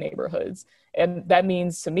white neighborhoods. And that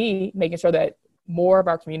means, to me, making sure that more of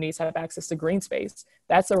our communities have access to green space.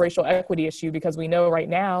 That's a racial equity issue, because we know right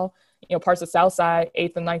now, parts of South Side,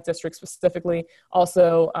 8th and 9th district specifically,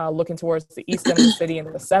 also looking towards the east end of the city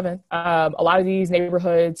and the 7th. A lot of these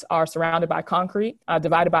neighborhoods are surrounded by concrete,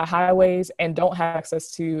 divided by highways, and don't have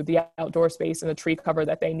access to the outdoor space and the tree cover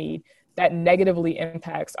that they need. That negatively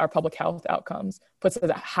impacts our public health outcomes, puts us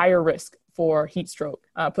at higher risk for heat stroke,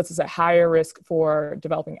 puts us at higher risk for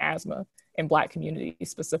developing asthma in Black communities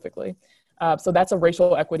specifically. So that's a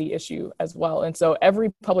racial equity issue as well. And so every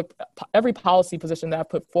policy position that I've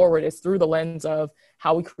put forward is through the lens of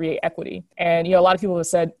how we create equity. And, a lot of people have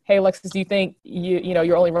said, hey, Alexis, do you think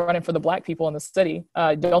you're only running for the Black people in the city?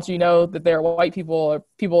 Don't you know that there are white people or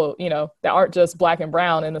people, that aren't just Black and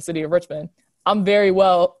brown in the city of Richmond? I'm very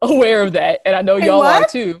well aware of that. And I know y'all are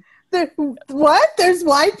too. What? There's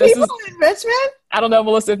white people in Richmond? I don't know,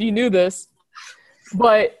 Melissa, if you knew this,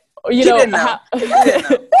 but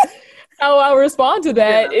how I respond to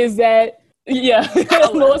that is that,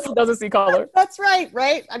 Melissa doesn't see color. That's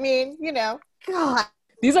right? I mean, God.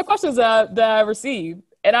 These are questions that I receive,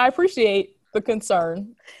 and I appreciate the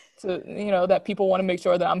concern to, that people want to make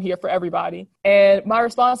sure that I'm here for everybody. And my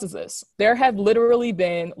response is this: there have literally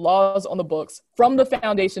been laws on the books from the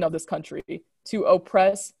foundation of this country to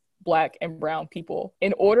oppress Black and brown people.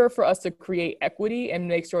 In order for us to create equity and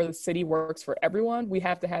make sure the city works for everyone, we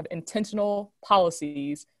have to have intentional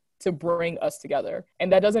policies to bring us together.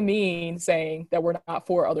 And that doesn't mean saying that we're not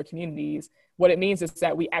for other communities. What it means is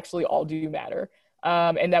that we actually all do matter,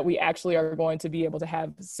 and that we actually are going to be able to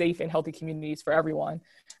have safe and healthy communities for everyone.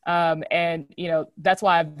 And that's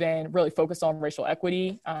why I've been really focused on racial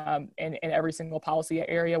equity in every single policy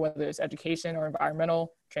area, whether it's education or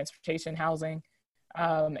environmental, transportation, housing.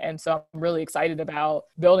 And so I'm really excited about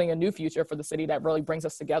building a new future for the city that really brings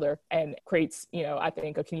us together and creates, I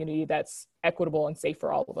think, a community that's equitable and safe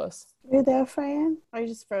for all of us. You there, Fran? Or are you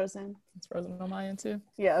just frozen? It's frozen on my end too.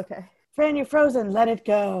 Yeah, okay. Fran, you're frozen. Let it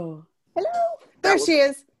go. Hello. There she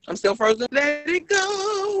is. I'm still frozen. Let it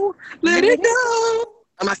go. Let it go.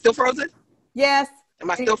 Am I still frozen? Yes. Am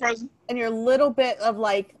I still frozen? And you're a little bit of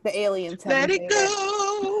like the alien tone. Let it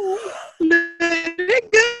go. Let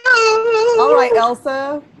it go. All right,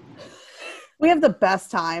 Elsa. We have the best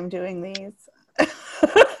time doing these. I'm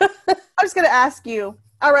just going to ask you.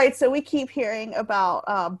 All right, so we keep hearing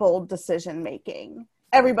about bold decision making.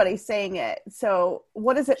 Everybody's saying it. So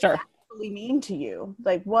what does it actually mean to you?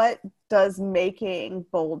 Like, what does making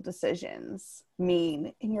bold decisions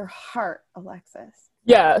mean in your heart, Alexis?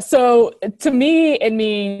 Yeah, so to me, it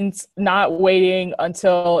means not waiting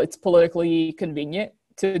until it's politically convenient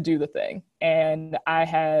to do the thing. And I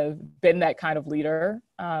have been that kind of leader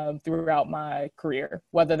throughout my career,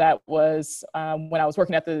 whether that was when I was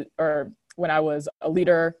working when I was a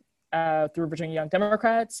leader through Virginia Young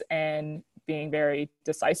Democrats and being very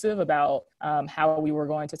decisive about how we were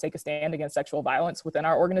going to take a stand against sexual violence within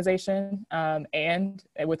our organization and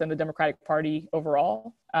within the Democratic Party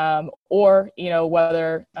overall. Or,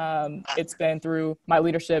 whether it's been through my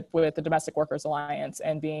leadership with the Domestic Workers Alliance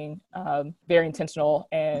and being very intentional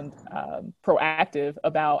and proactive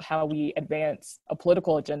about how we advance a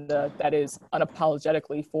political agenda that is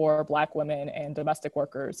unapologetically for Black women and domestic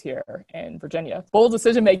workers here in Virginia. Bold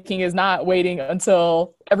decision-making is not waiting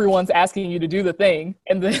until everyone's asking you to do the thing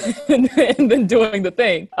and then doing the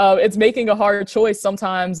thing. It's making a hard choice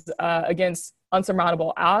sometimes against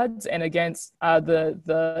unsurmountable odds and against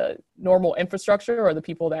the normal infrastructure or the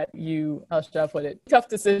people that you, how should I put it, tough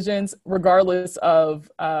decisions regardless of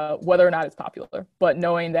whether or not it's popular, but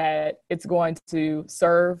knowing that it's going to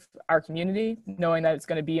serve our community, knowing that it's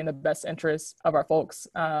going to be in the best interest of our folks.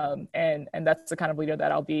 And that's the kind of leader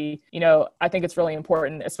that I'll be. I think it's really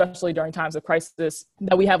important, especially during times of crisis,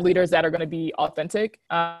 that we have leaders that are going to be authentic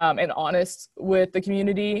and honest with the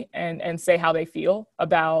community and say how they feel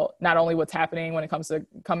about not only what's happening when it comes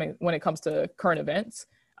to current events,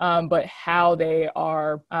 but how they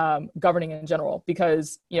are governing in general.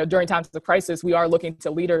 Because, during times of crisis, we are looking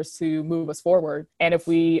to leaders to move us forward. And if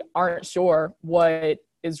we aren't sure what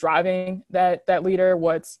is driving that leader,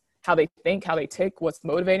 how they think, how they tick, what's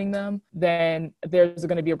motivating them, then there's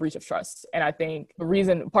going to be a breach of trust. And I think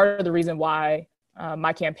part of the reason why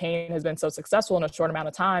my campaign has been so successful in a short amount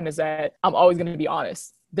of time is that I'm always going to be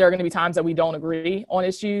honest. There are going to be times that we don't agree on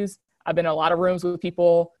issues. I've been in a lot of rooms with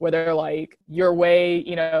people where they're like, you're way,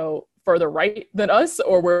 further right than us,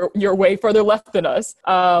 or you're way further left than us.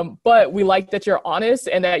 But we like that you're honest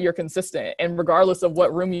and that you're consistent. And regardless of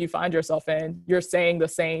what room you find yourself in, you're saying the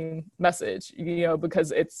same message,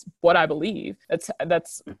 because it's what I believe.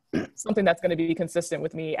 That's something that's going to be consistent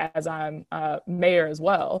with me as I'm mayor as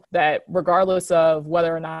well, that regardless of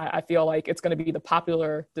whether or not I feel like it's going to be the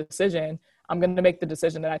popular decision, I'm going to make the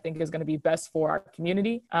decision that I think is going to be best for our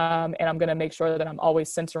community. And I'm going to make sure that I'm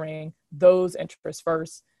always centering those interests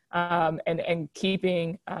first and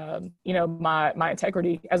keeping, my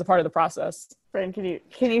integrity as a part of the process. Fran, can you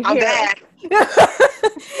hear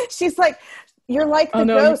it? She's like, you're like the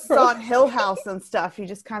ghosts on Hill House and stuff. You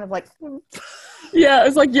just kind of like. Yeah,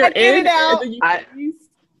 it's like you're in, out. And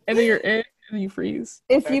then you're in. You freeze.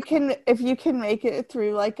 If you can make it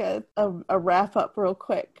through like a wrap up real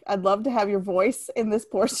quick, I'd love to have your voice in this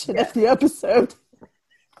portion of the episode.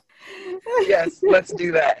 Yes, let's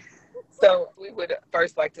do that. So we would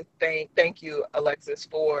first like to thank you, Alexis,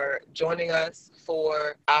 for joining us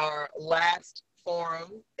for our last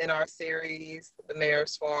forum in our series, the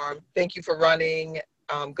Mayor's Forum. Thank you for running.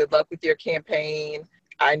 Good luck with your campaign.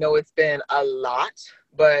 I know it's been a lot,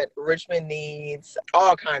 but Richmond needs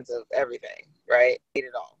all kinds of everything, right? Need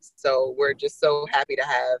it all. So we're just so happy to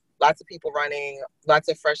have lots of people running, lots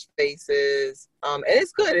of fresh faces. And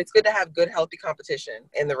it's good. It's good to have good, healthy competition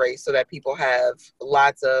in the race so that people have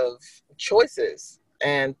lots of choices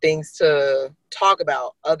and things to talk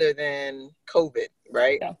about other than COVID,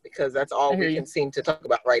 right? Yeah. Because that's all we can seem to talk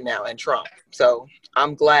about right now, and Trump. So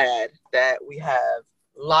I'm glad that we have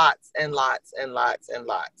lots and lots and lots and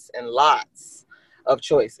lots and lots of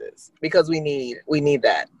choices, because we need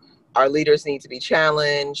that. Our leaders need to be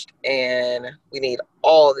challenged, and we need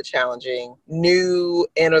all the challenging, new,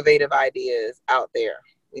 innovative ideas out there.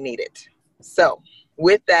 We need it. So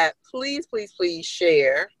with that, please, please, please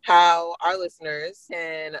share how our listeners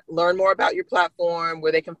can learn more about your platform,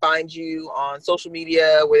 where they can find you on social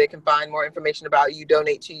media, where they can find more information about you,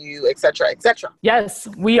 donate to you, et cetera, et cetera. Yes,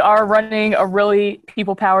 we are running a really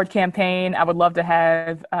people-powered campaign. I would love to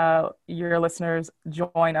have your listeners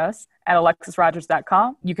join us at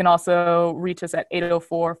alexisrogers.com. You can also reach us at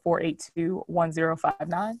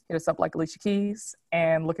 804-482-1059. Hit us up like Alicia Keys,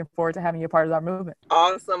 and looking forward to having you a part of our movement.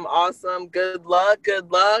 Awesome, awesome. Good luck.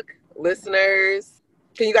 Listeners,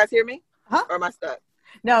 can you guys hear me? Huh? Or am I stuck?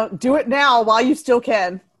 No, do it now while you still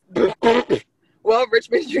can. Well,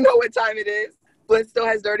 Richmond, you know what time it is. Flint still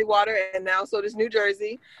has dirty water, and now so does New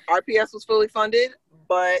Jersey. RPS was fully funded,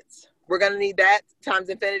 but we're going to need that times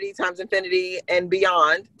infinity, and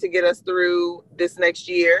beyond to get us through this next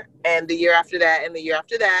year and the year after that and the year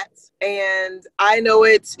after that. And I know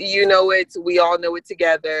it, you know it, we all know it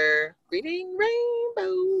together. Reading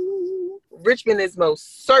Rainbow. Richmond is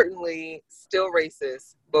most certainly still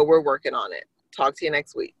racist, but we're working on it. Talk to you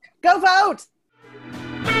next week. Go vote!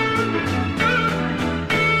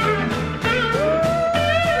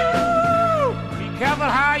 Be careful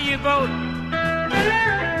how you vote.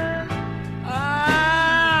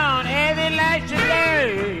 On every election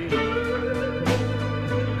day.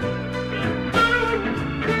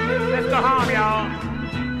 Let's go home, y'all.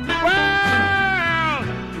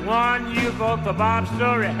 Well, you vote for Bob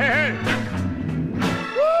Story. Hey,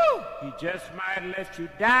 woo! He just might let you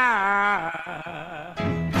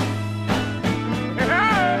die.